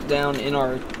to write down in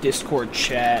our Discord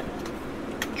chat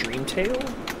Dreamtale.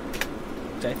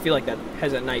 I feel like that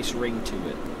has a nice ring to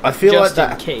it. I feel just like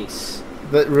that in case.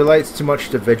 That relates too much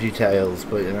to VeggieTales,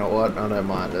 but you know what? I don't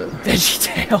mind it.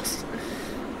 VeggieTales.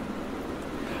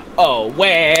 Oh,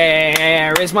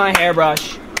 where is my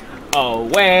hairbrush? Oh,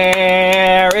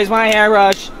 where is my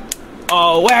hairbrush?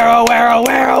 Oh, where, oh, where, oh,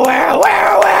 where, oh, where, oh, where,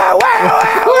 oh, where, oh,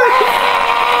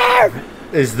 where, where?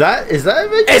 Is that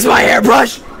VeggieTales? It's my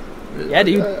hairbrush. Yeah,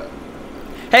 dude.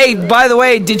 Hey, by the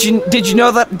way, did you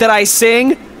know that I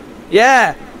sing?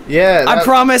 Yeah. Yeah. I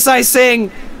promise I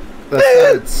sing. That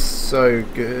sounded so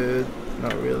good.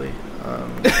 Not really.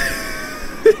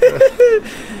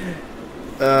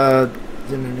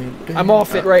 I'm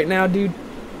off it right now, dude.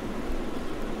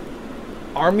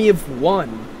 Army of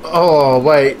One. Oh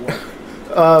wait.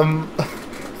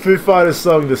 Foo Fighters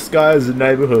song "The Sky Is a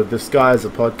Neighborhood." The Sky Is a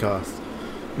Podcast.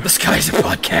 The Sky's a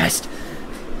podcast.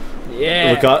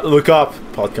 Yeah. Look up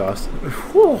podcast.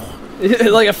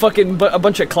 Like a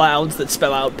bunch of clowns that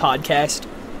spell out podcast.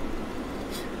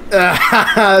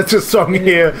 It's a song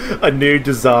here. A new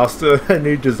disastrous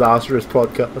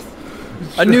podcast.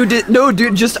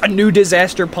 Just a new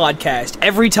disaster podcast.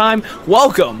 Every time,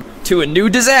 welcome to a new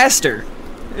disaster.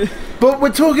 But we're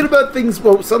talking about things.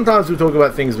 Well, sometimes we talk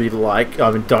about things we like.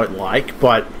 I mean, don't like,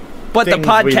 but the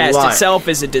podcast like. itself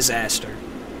is a disaster.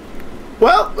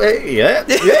 Well, yeah,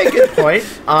 good point.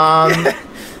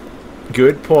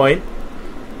 Good point.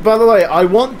 By the way, I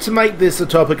want to make this a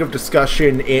topic of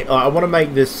discussion. I want to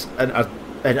make this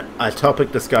a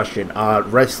topic discussion.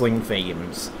 Wrestling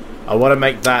themes. I want to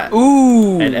make that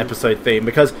an episode theme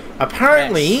because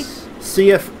apparently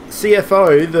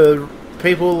CFO, the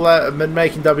people that have been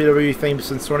making WWE themes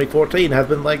since 2014, have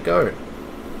been let go.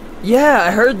 Yeah,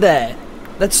 I heard that.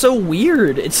 That's so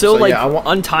weird. It's so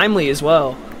untimely as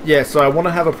well. Yeah, so I want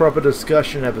to have a proper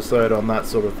discussion episode on that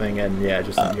sort of thing, and yeah,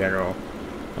 just in general.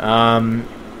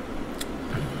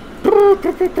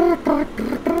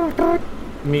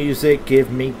 Music,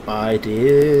 give me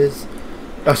ideas.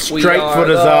 Straight for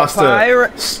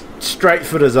disaster. Straight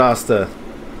for disaster.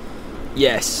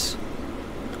 Yes,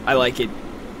 I like it.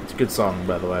 It's a good song,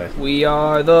 by the way. We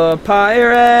are the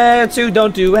pirates who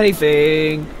don't do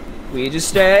anything. We just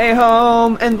stay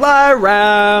home and lie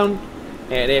around.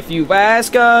 And if you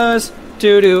ask us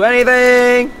to do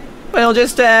anything, we'll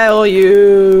just tell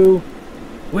you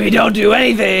we don't do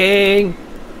anything.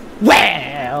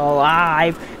 Well,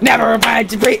 I've never had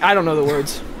to breathe. I don't know the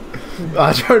words.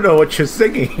 I don't know what you're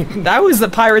singing. That was the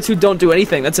Pirates Who Don't Do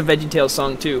Anything. That's a VeggieTales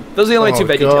song too. Those are the only two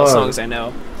VeggieTales songs I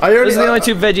know. Those are the only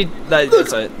two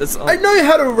That's I know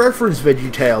how to reference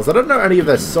VeggieTales. I don't know any of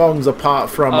their songs apart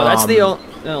from. Oh, that's the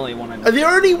only one I know. The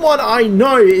only one I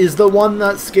know is the one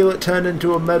that Skillet turned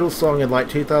into a metal song in like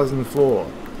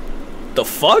 2004. The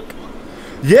fuck?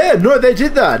 Yeah, no, they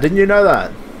did that. Didn't you know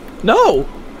that? No.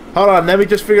 Hold on, let me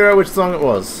just figure out which song it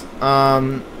was. Let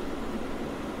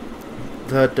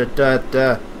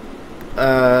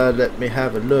me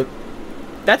have a look.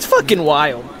 That's fucking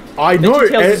wild. I know.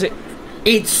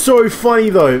 It's so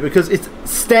funny though because it's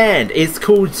Stand. It's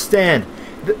called Stand.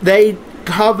 They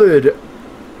covered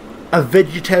a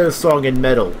VeggieTales song in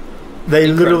metal. They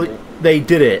literally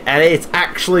did it, and it's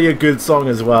actually a good song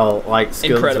as well, like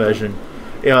Skillet's version.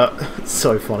 Yeah, it's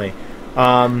so funny.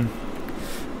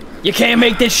 You can't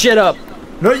make this shit up.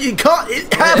 No, you can't.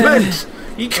 It happened.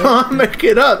 You can't make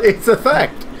it up. It's a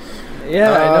fact.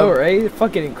 Yeah, I know, right?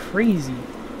 Fucking crazy.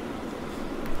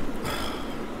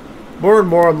 More and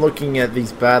more I'm looking at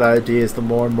these bad ideas, the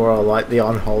more and more I like the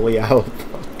Unholy Hour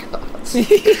podcast.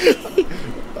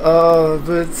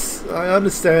 But I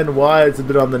understand why it's a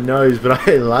bit on the nose, but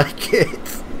I like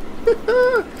it.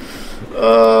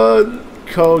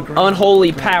 Cold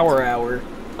Unholy Power Hour.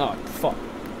 Oh, fuck.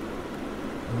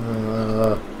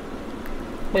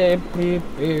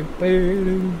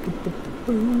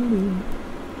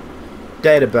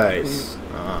 Database.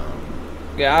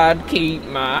 God keep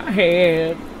my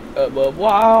head above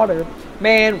water.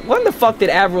 Man, when the fuck did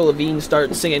Avril Lavigne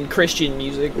start singing Christian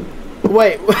music?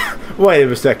 Wait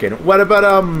a second. What about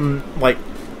like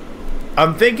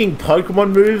I'm thinking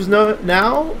Pokemon moves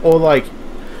now or like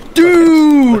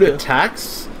dude like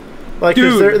attacks? Like,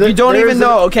 dude, you don't even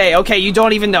know. Okay, you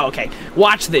don't even know. Okay,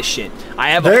 watch this shit.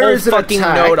 I have a whole fucking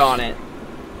note on it.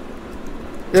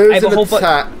 There is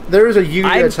a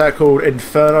Yu-Gi-Oh attack called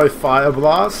Inferno Fire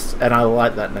Blast, and I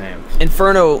like that name.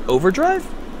 Inferno Overdrive?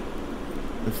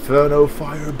 Inferno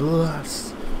Fire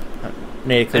Blast.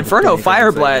 Inferno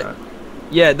Fire Blast.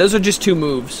 Yeah, those are just two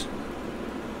moves.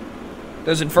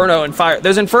 There's Inferno and Fire.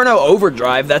 There's Inferno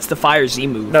Overdrive. That's the Fire Z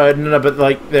move. No, but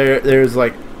like there's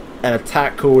like an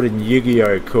attack called in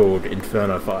Yu-Gi-Oh called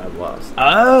Inferno Fire Blast.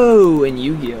 Oh, in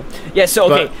Yu-Gi-Oh. Yeah,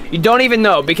 so okay, you don't even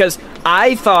know because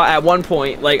I thought at one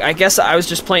point, like I guess I was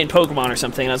just playing Pokemon or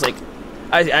something, and I was like,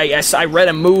 I read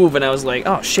a move and I was like,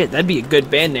 oh shit, that'd be a good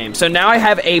band name. So now I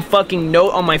have a fucking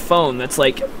note on my phone that's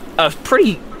like a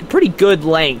pretty good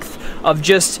length of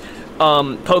just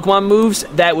Pokemon moves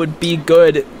that would be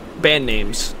good band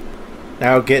names.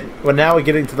 Now we're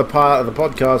getting to the part of the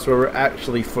podcast where we're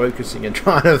actually focusing and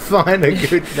trying to find a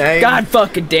good name. God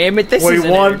fucking damn it, this isn't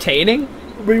entertaining.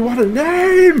 We want a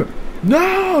name!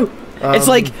 No! It's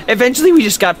like, eventually we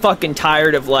just got fucking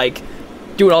tired of, like,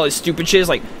 doing all this stupid shit. It's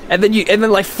like, and then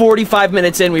like 45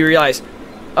 minutes in we realize,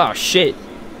 oh shit,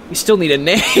 we still need a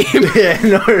name. Yeah,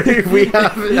 no, we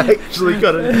haven't actually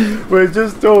got it. We're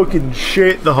just talking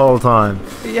shit the whole time.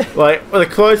 Yeah. Like, the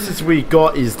closest we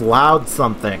got is Loud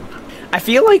Something. I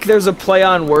feel like there's a play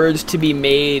on words to be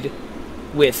made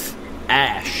with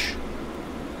ash.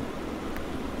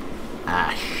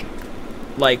 Ash.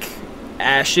 Like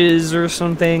ashes or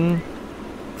something.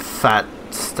 Fat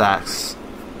Stacks.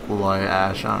 Low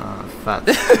ash. I don't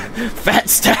know. Fat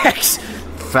Stacks.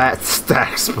 Fat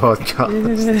Stacks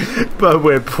podcast. But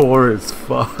we're poor as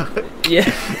fuck. Yeah.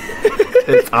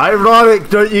 It's ironic,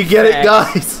 don't you get it,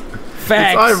 guys?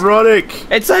 Facts. It's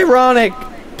ironic. It's ironic.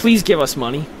 Please give us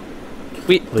money.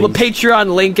 The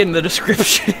Patreon link in the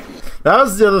description. That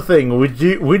was the other thing.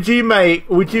 Would you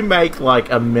make like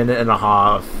a minute and a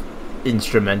half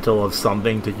instrumental of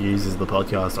something to use as the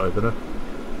podcast opener?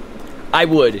 I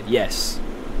would, yes.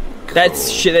 Cool.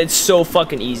 That's so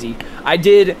fucking easy. I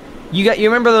did. You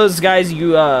remember those guys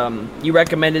you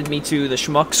recommended me to, the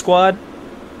Schmuck Squad?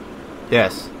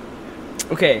 Yes.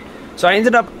 Okay. So I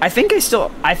ended up. I think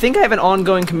I have an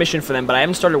ongoing commission for them, but I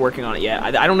haven't started working on it yet.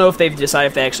 I don't know if they've decided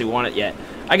if they actually want it yet.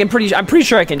 I'm pretty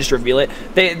sure I can just reveal it.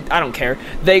 I don't care.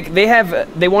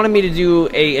 They wanted me to do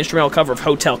a instrumental cover of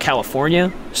Hotel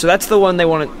California. So that's the one they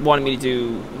wanted me to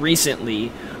do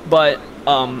recently. But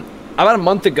about a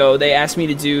month ago, they asked me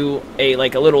to do a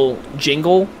little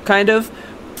jingle kind of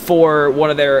for one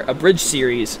of their abridged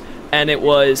series, and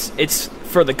it's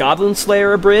for the Goblin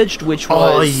Slayer abridged, which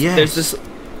was oh yes. There's this.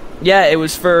 Yeah,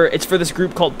 it's for this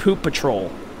group called Poop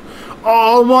Patrol.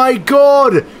 Oh my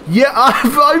god! Yeah,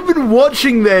 I've been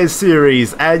watching their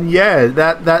series, and yeah,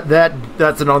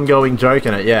 that's an ongoing joke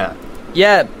in it. Yeah.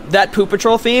 Yeah, that Poop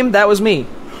Patrol theme, that was me.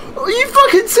 Are you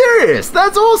fucking serious?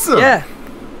 That's awesome.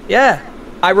 Yeah.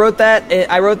 I wrote that.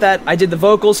 I did the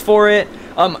vocals for it.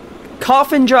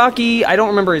 Coffin Jockey. I don't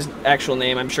remember his actual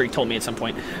name. I'm sure he told me at some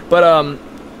point. But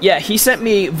yeah, he sent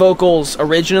me vocals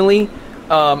originally,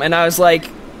 and I was like,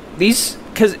 these,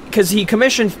 because he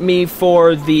commissioned me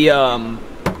for the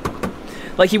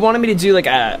like he wanted me to do like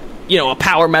a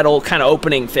power metal kind of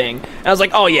opening thing. And I was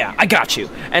like, oh yeah, I got you.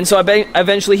 And so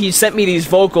eventually he sent me these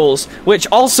vocals, which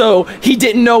also he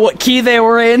didn't know what key they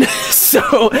were in.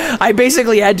 So I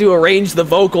basically had to arrange the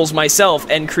vocals myself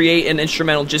and create an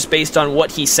instrumental just based on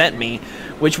what he sent me,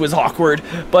 which was awkward.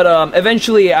 But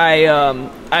eventually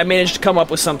I managed to come up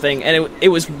with something, and it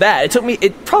was that.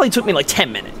 It probably took me like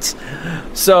 10 minutes.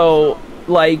 So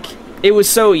like it was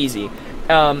so easy.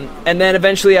 And then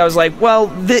eventually I was like, well,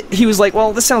 he was like,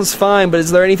 well, this sounds fine, but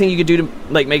is there anything you could do to,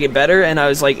 like, make it better? And I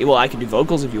was like, well, I could do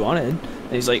vocals if you wanted.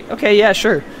 And he's like, okay, yeah,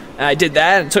 sure. And I did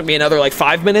that, and it took me another, like,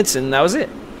 5 minutes, and that was it.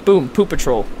 Boom, Poop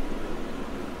Patrol.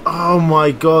 Oh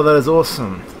my god, that is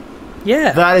awesome.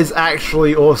 Yeah. That is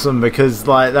actually awesome, because,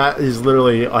 like, that is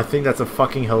literally, I think that's a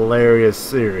fucking hilarious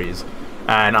series.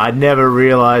 And I never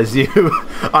realized you...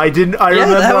 I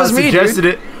remember I suggested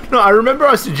it. No, I remember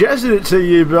I suggested it to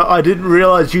you, but I didn't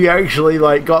realize you actually,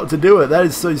 like, got to do it. That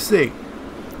is so sick.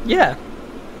 Yeah.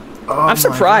 Oh, I'm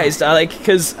surprised,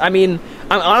 because, I mean,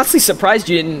 I'm honestly surprised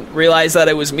you didn't realize that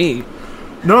it was me.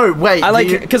 No, wait.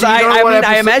 Because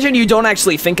I imagine you don't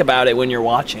actually think about it when you're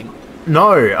watching.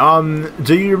 No,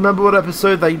 do you remember what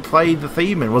episode they played the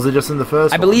theme in? Was it just in the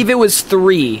first one? I believe it was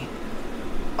 3.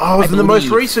 Oh, it was in the most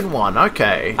recent one,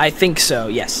 okay. I think so,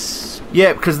 yes.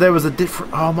 Yeah, because there was a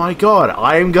different... Oh my god,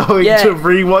 I am going to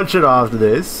rewatch it after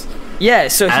this. Yeah,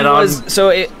 so he was...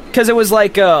 Because it was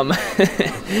like,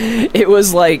 it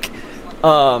was like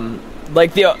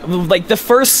the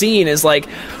first scene is like,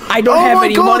 I don't have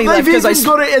any money left because I...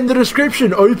 got it in the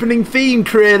description. Opening theme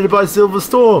created by Silver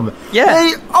Storm.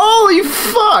 Yeah. Holy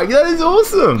fuck, that is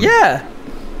awesome. Yeah.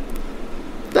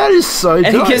 That is so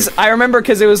dope. Because I remember,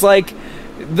 because it was like...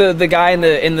 The guy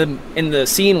in the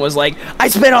scene was like, I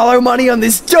spent all our money on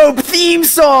this dope theme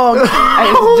song, and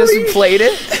it just played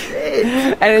it,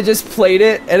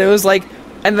 and it was like,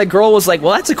 and the girl was like,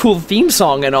 well, that's a cool theme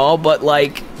song and all, but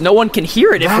like no one can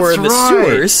hear it if we're in the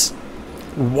sewers.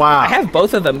 Wow. I have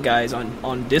both of them guys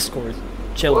on Discord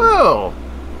chilling. Whoa,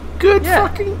 good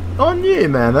fucking on you,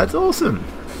 man. That's awesome.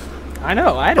 I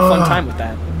know. I had a fun time with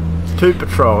that. Poop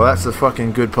Patrol. That's a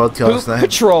fucking good podcast name. Poop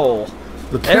Patrol.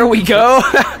 There we go.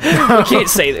 We can't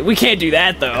say that. We can't do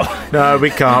that though. No, we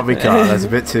can't. That's a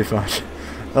bit too much.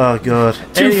 Oh god.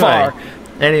 Too far.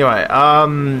 Anyway,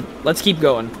 let's keep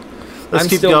going. I'm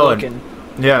still going. Looking.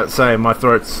 Yeah, same. My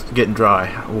throat's getting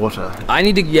dry. Water. I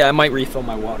need to. Yeah, I might refill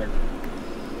my water.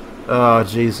 Oh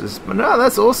Jesus! But no,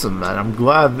 that's awesome, man. I'm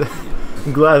glad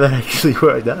that actually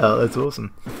worked out. That's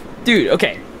awesome. Dude,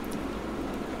 okay.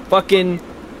 Fucking,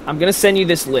 I'm gonna send you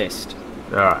this list.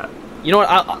 All right. You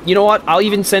know what? I'll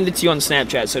even send it to you on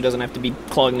Snapchat, so it doesn't have to be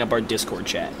clogging up our Discord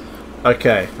chat.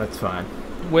 Okay, that's fine.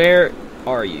 Where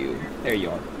are you? There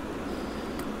you are.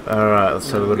 All right,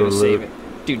 let's have a little save it.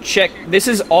 Dude, check. This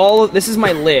is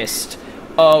my list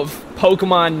of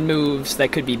Pokemon moves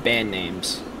that could be band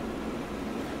names.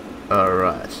 All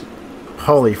right.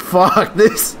 Holy fuck!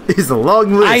 This is a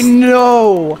long list. I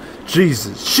know.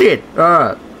 Jesus shit! All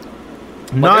right.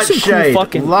 Nightshade,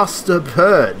 cool Luster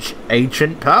Purge,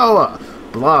 Ancient Power,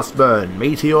 Blast Burn,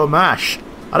 Meteor Mash.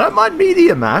 I don't mind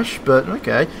Meteor Mash, but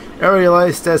okay. Aerial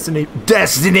Ace,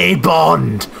 Destiny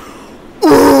Bond.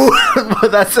 Ooh,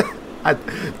 that's a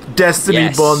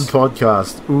Destiny Bond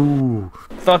podcast. Ooh,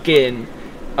 fucking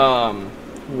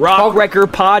Rock Wrecker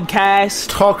podcast.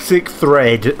 Toxic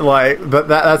Thread, like, but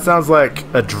that sounds like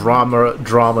a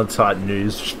drama type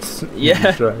news.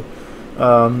 Yeah.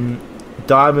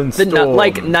 Diamond Storm,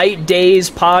 like Night Days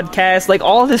podcast, like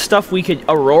all of this stuff we could.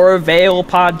 Aurora Veil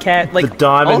podcast, like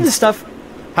all this stuff.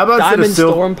 How about Diamond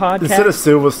Storm podcast instead of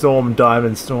Silver Storm,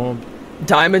 Diamond Storm?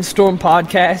 Diamond Storm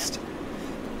podcast.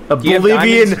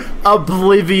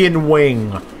 Oblivion Wing.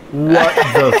 What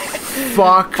the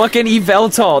fuck? Fucking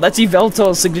Yveltal. That's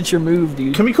Yveltal's signature move,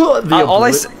 dude. Can we call it the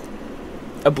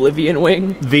Oblivion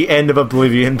Wing? The End of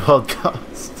Oblivion podcast.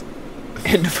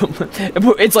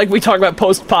 It's like we talk about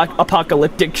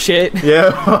post-apocalyptic shit.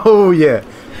 Yeah. Oh yeah.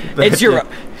 It's your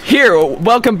here.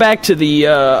 Welcome back to the.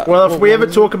 Well, if we ever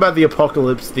talk about the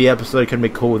apocalypse, the episode can be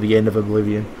called "The End of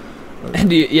Oblivion."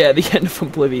 And the End of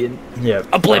Oblivion. Yeah.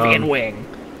 Oblivion Wing.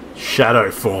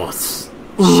 Shadow Force.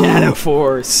 Shadow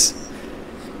Force.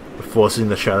 Forcing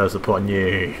the shadows upon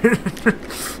you.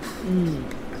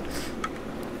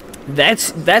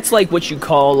 That's like what you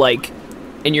call like.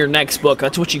 In your next book,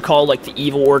 that's what you call, like, the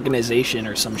evil organization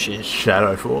or some shit.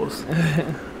 Shadow Force.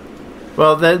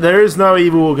 Well, there is no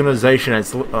evil organization.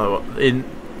 It's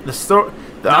The story.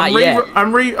 Not yet. I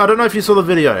don't know if you saw the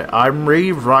video. I'm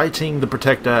rewriting The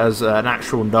Protector as an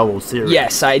actual novel series.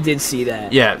 Yes, I did see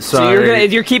that. Yeah, so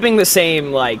you're keeping the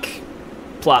same like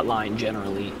plot line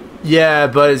generally. Yeah,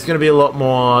 but it's going to be a lot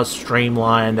more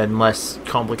streamlined and less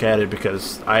complicated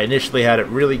because I initially had it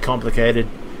really complicated,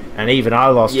 and even I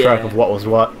lost track of what was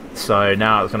what. So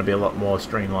now it's going to be a lot more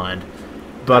streamlined.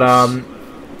 But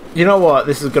you know what?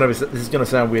 This is going to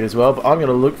sound weird as well. But I'm going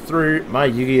to look through my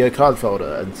Yu-Gi-Oh card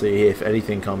folder and see if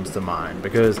anything comes to mind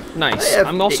because nice.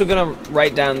 I'm also going to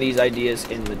write down these ideas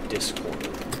in the Discord.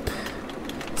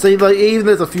 See, like even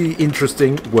there's a few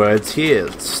interesting words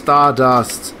here: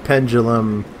 Stardust,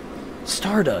 Pendulum.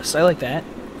 Stardust, I like that.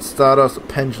 Stardust,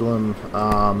 Pendulum,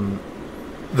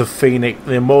 the Phoenix,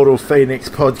 the Immortal Phoenix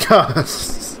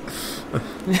podcast.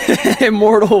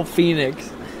 Immortal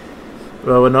Phoenix.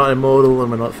 Well, we're not immortal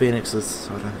and we're not phoenixes,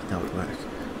 so I don't think that would work.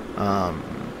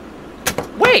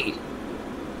 Wait!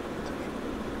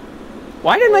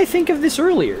 Why didn't I think of this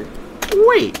earlier?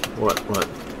 Wait! What?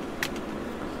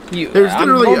 I'm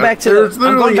going back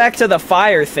to the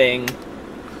fire thing.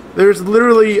 There's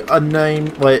literally a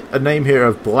name here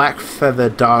of Black Feather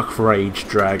Dark Rage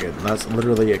Dragon. That's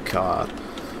literally a card.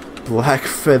 Black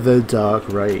Feather Dark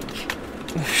Rage.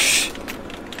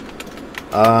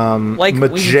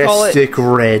 Majestic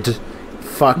Red.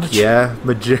 Fuck yeah,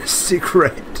 Majestic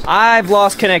Red. I've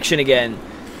lost connection again.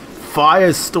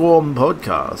 Firestorm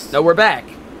podcast. No, we're back.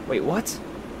 Wait, what?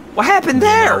 What happened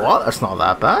there? You know what? That's not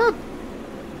that bad.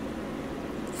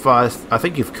 I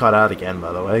think you've cut out again,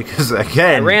 by the way, because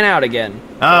again... I ran out again.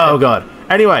 Oh, God.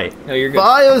 Anyway. No, you're good.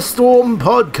 Firestorm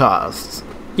podcasts.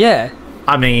 Yeah.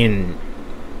 I mean,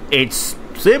 it's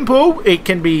simple. It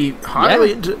can be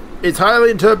highly... It's highly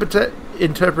interpreted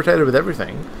with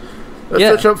everything.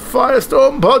 Let's search up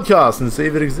Firestorm podcast and see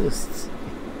if it exists.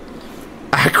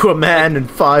 Aquaman and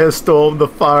Firestorm, the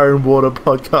Fire and Water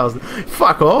podcast.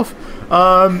 Fuck off.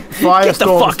 Firestorm. Get the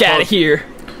fuck out of here.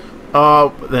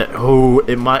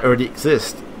 It might already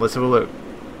exist. Let's have a look.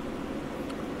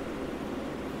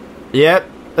 Yep,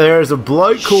 there's a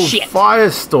bloke called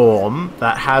Firestorm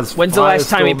that has. When's the last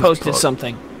time he posted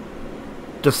something?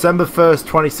 December 1st,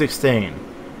 2016.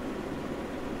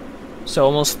 So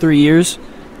almost 3 years.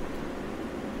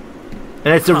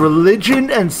 And it's a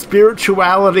religion and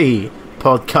spirituality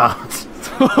podcast.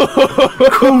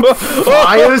 Called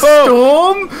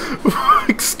Firestorm?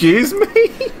 Excuse me?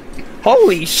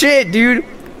 Holy shit, dude.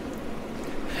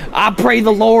 I pray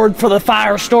the Lord for the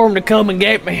firestorm to come and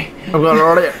get me. I'm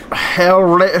gonna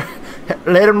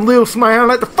let him loose, man.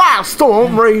 Let the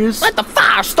firestorm raise. Let the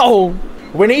firestorm.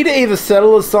 We need to either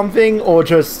settle as something or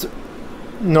just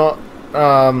not.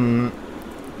 I don't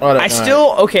know. I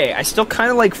still kind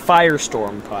of like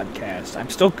Firestorm podcast. I'm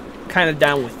still kind of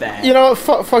down with that. You know,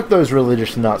 fuck those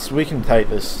religious nuts. We can take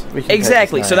this.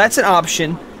 Exactly. So that's an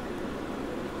option.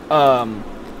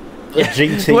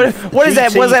 GT. What is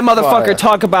that? What does that motherfucker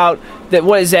talk about?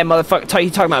 What is that motherfucker? He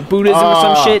talking about Buddhism or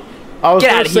some shit? I was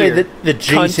going to say the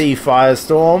GT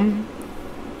Firestorm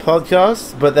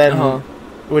podcast, but then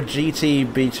would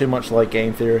GT be too much like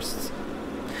game theorists?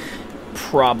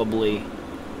 Probably.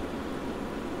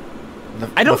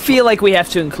 I don't feel like we have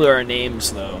to include our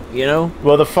names, though. You know.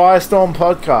 Well, the Firestorm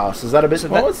podcast is that a bit?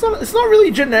 Well, it's not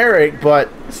really generic, but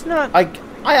it's not.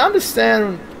 I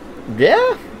understand.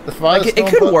 Yeah. The Firestorm it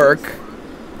could work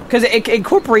because it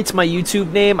incorporates my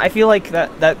YouTube name. I feel like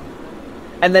that,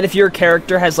 and then if your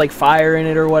character has like fire in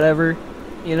it or whatever,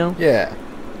 you know. Yeah.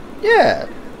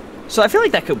 So I feel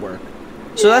like that could work.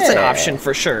 So that's an option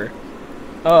for sure.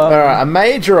 All right, a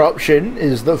major option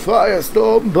is the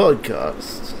Firestorm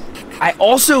podcast. I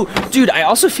also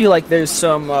feel like there's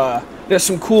some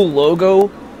cool logo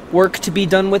work to be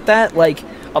done with that. Like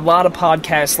a lot of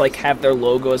podcasts like have their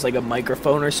logo as like a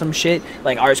microphone or some shit.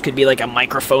 Like ours could be like a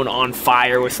microphone on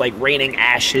fire with like raining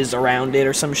ashes around it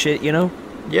or some shit, you know?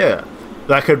 Yeah.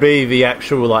 That could be the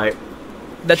actual like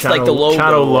that's like the logo.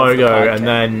 Channel logo, and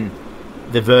then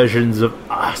the versions of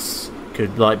us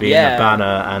could like be in the banner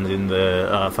and in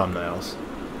the thumbnails.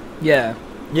 Yeah.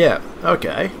 Yeah.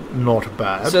 Okay. Not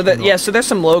bad. So so there's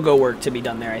some logo work to be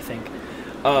done there, I think.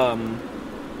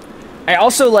 I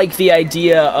also like the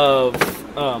idea of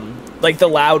like the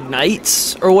Loud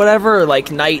Nights or whatever, or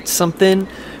like night something,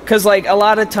 because like a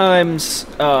lot of times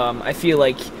I feel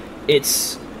like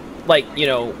it's like, you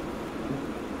know,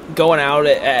 going out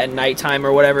at nighttime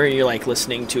or whatever, and you're like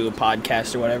listening to a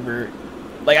podcast or whatever.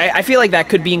 Like I feel like that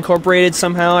could be incorporated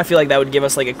somehow. I feel like that would give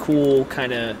us like a cool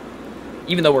kind of,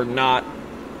 even though we're not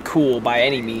cool by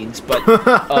any means, but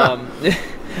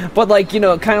but like, you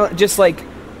know, kind of just like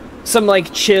some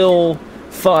like chill,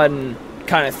 fun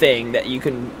kind of thing that you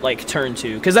can like turn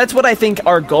to, because that's what I think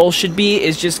our goal should be,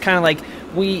 is just kind of like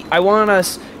I want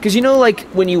us, because you know, like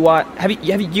when you watch, have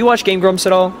you watched Game Grumps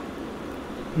at all?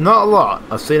 Not a lot.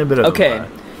 I've seen a bit of Okay.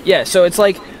 them. Yeah, so it's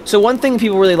like, so one thing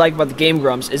people really like about the Game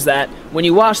Grumps is that when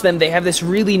you watch them, they have this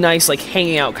really nice, like,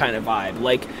 hanging out kind of vibe.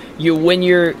 Like,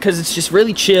 because it's just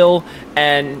really chill,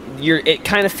 and it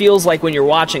kind of feels like when you're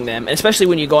watching them, and especially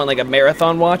when you go on, like, a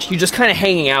marathon watch, you're just kind of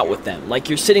hanging out with them. Like,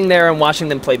 you're sitting there and watching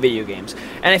them play video games.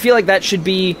 And I feel like that should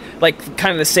be, like,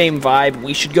 kind of the same vibe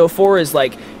we should go for, is,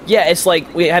 like, yeah, it's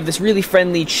like, we have this really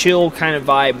friendly, chill kind of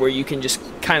vibe where you can just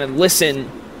kind of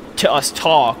listen to us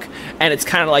talk, and it's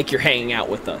kind of like you're hanging out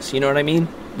with us. You know what I mean?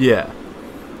 Yeah.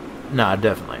 Nah,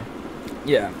 definitely.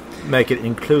 Yeah. Make it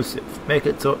inclusive. Make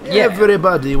it so Yeah.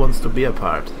 everybody wants to be a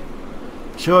part.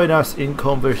 Join us in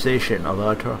conversation on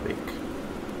our topic.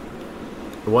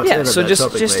 What's Yeah. in So that just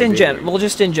topic, just in maybe? general,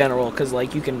 just in general, because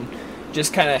like you can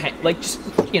just kind of like just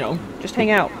just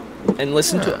hang out and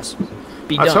listen to Yeah. us.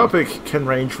 Be Our dumb. topic can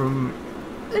range from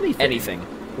anything. Anything.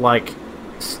 Like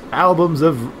albums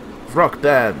of rock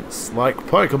bands, like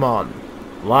Pokemon,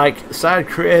 like sad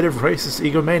creative racist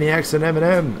egomaniacs and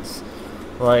M&Ms,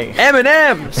 like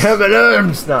M&Ms.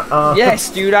 M&Ms. No, Yes,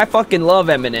 dude, I fucking love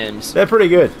M&Ms. they're pretty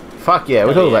good. Fuck yeah,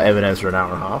 we're Oh, talking yeah. about M&Ms for an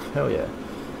hour and a half. Hell yeah.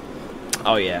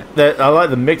 Oh yeah. I like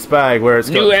the mixed bag where it's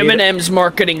got New M&Ms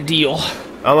marketing deal.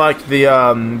 I like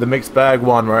the mixed bag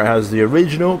one where it has the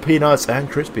original peanuts and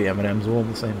crispy M&Ms all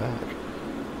in the same bag.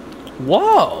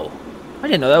 Whoa. I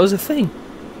didn't know that was a thing.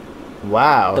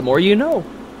 Wow. The more you know.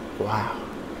 Wow.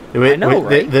 I know,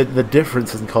 right? The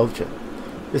difference in culture.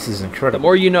 This is The incredible.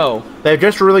 more you know. They've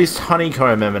just released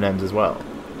honeycomb M&Ms as well.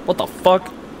 What the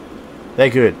fuck? They're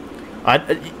good. Are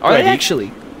they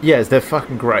actually? Yes, they're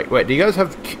fucking great. Wait, you guys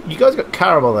got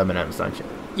caramel M&Ms, don't you?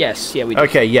 Yes, yeah, we do.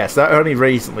 Okay, yes, that only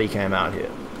recently came out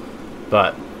here.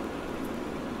 But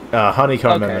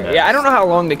honeycomb Okay. M&Ms. Yeah, I don't know how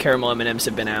long the caramel M&Ms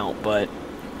have been out, but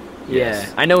Yes.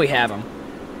 yeah, I know we have them.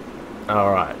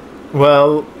 All right.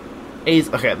 Well, the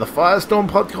Firestorm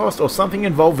podcast or something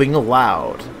involving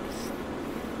loud.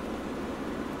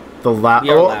 The loud. We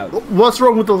are loud. What's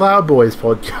wrong with the Loud Boys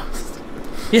podcast?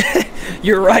 Yeah,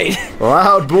 you're right.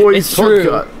 Loud Boys It's true.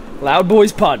 podcast. Loud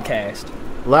Boys Podcast.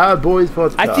 Loud Boys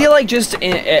podcast. I feel like just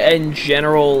in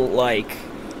general, like,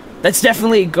 that's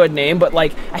definitely a good name, but,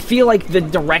 like, I feel like the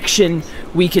direction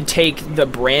we could take the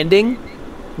branding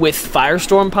with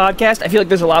Firestorm Podcast, I feel like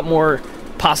there's a lot more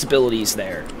possibilities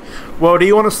there. Well, do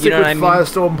you want to stick know with what I mean?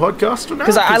 Firestorm podcast or not?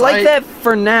 Because I like that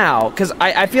for now, because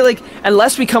I feel like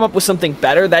unless we come up with something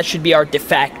better, that should be our de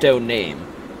facto name.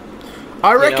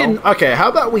 I reckon. know? Okay, how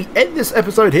about we end this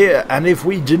episode here, and if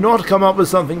we do not come up with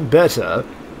something better,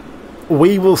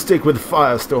 we will stick with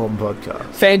Firestorm podcast.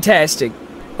 Fantastic.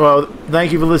 Well,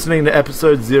 thank you for listening to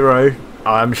episode 0.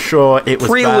 I'm sure it was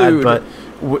Prelude. bad,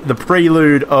 but the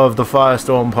prelude of the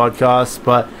Firestorm podcast.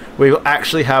 But we will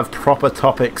actually have proper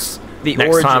topics The next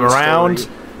origin time around.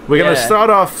 story. We're going to Yeah. start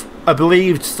off, I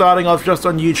believe, starting off just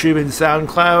on YouTube and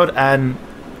SoundCloud, and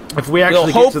if we We'll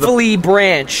actually get to the hopefully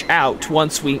branch out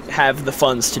once we have the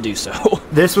funds to do so.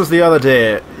 This was the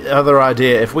other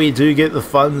idea. If we do get the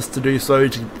funds to do so,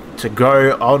 to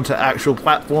go onto actual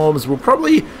platforms, that'll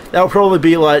probably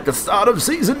be like the start of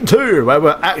season 2, where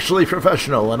we're actually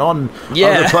professional and on Yeah.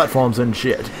 other platforms and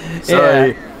shit. So,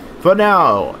 Yeah. for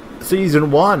now,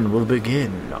 season 1 will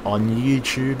begin on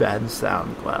YouTube and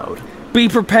SoundCloud. Be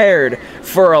prepared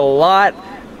for a lot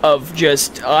of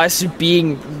just us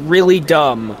being really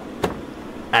dumb.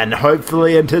 And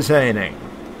hopefully entertaining.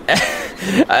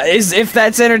 If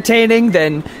that's entertaining,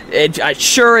 then it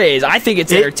sure is. I think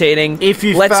it's entertaining. If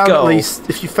you Let's found go.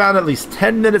 if you found at least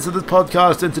 10 minutes of the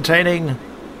podcast entertaining,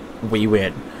 we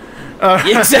win.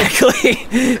 Exactly.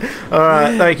 All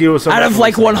right, thank you so much. Out of for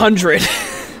like listening. 100.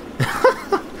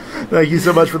 Thank you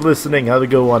so much for listening. Have a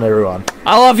good one, everyone.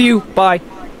 I love you. Bye.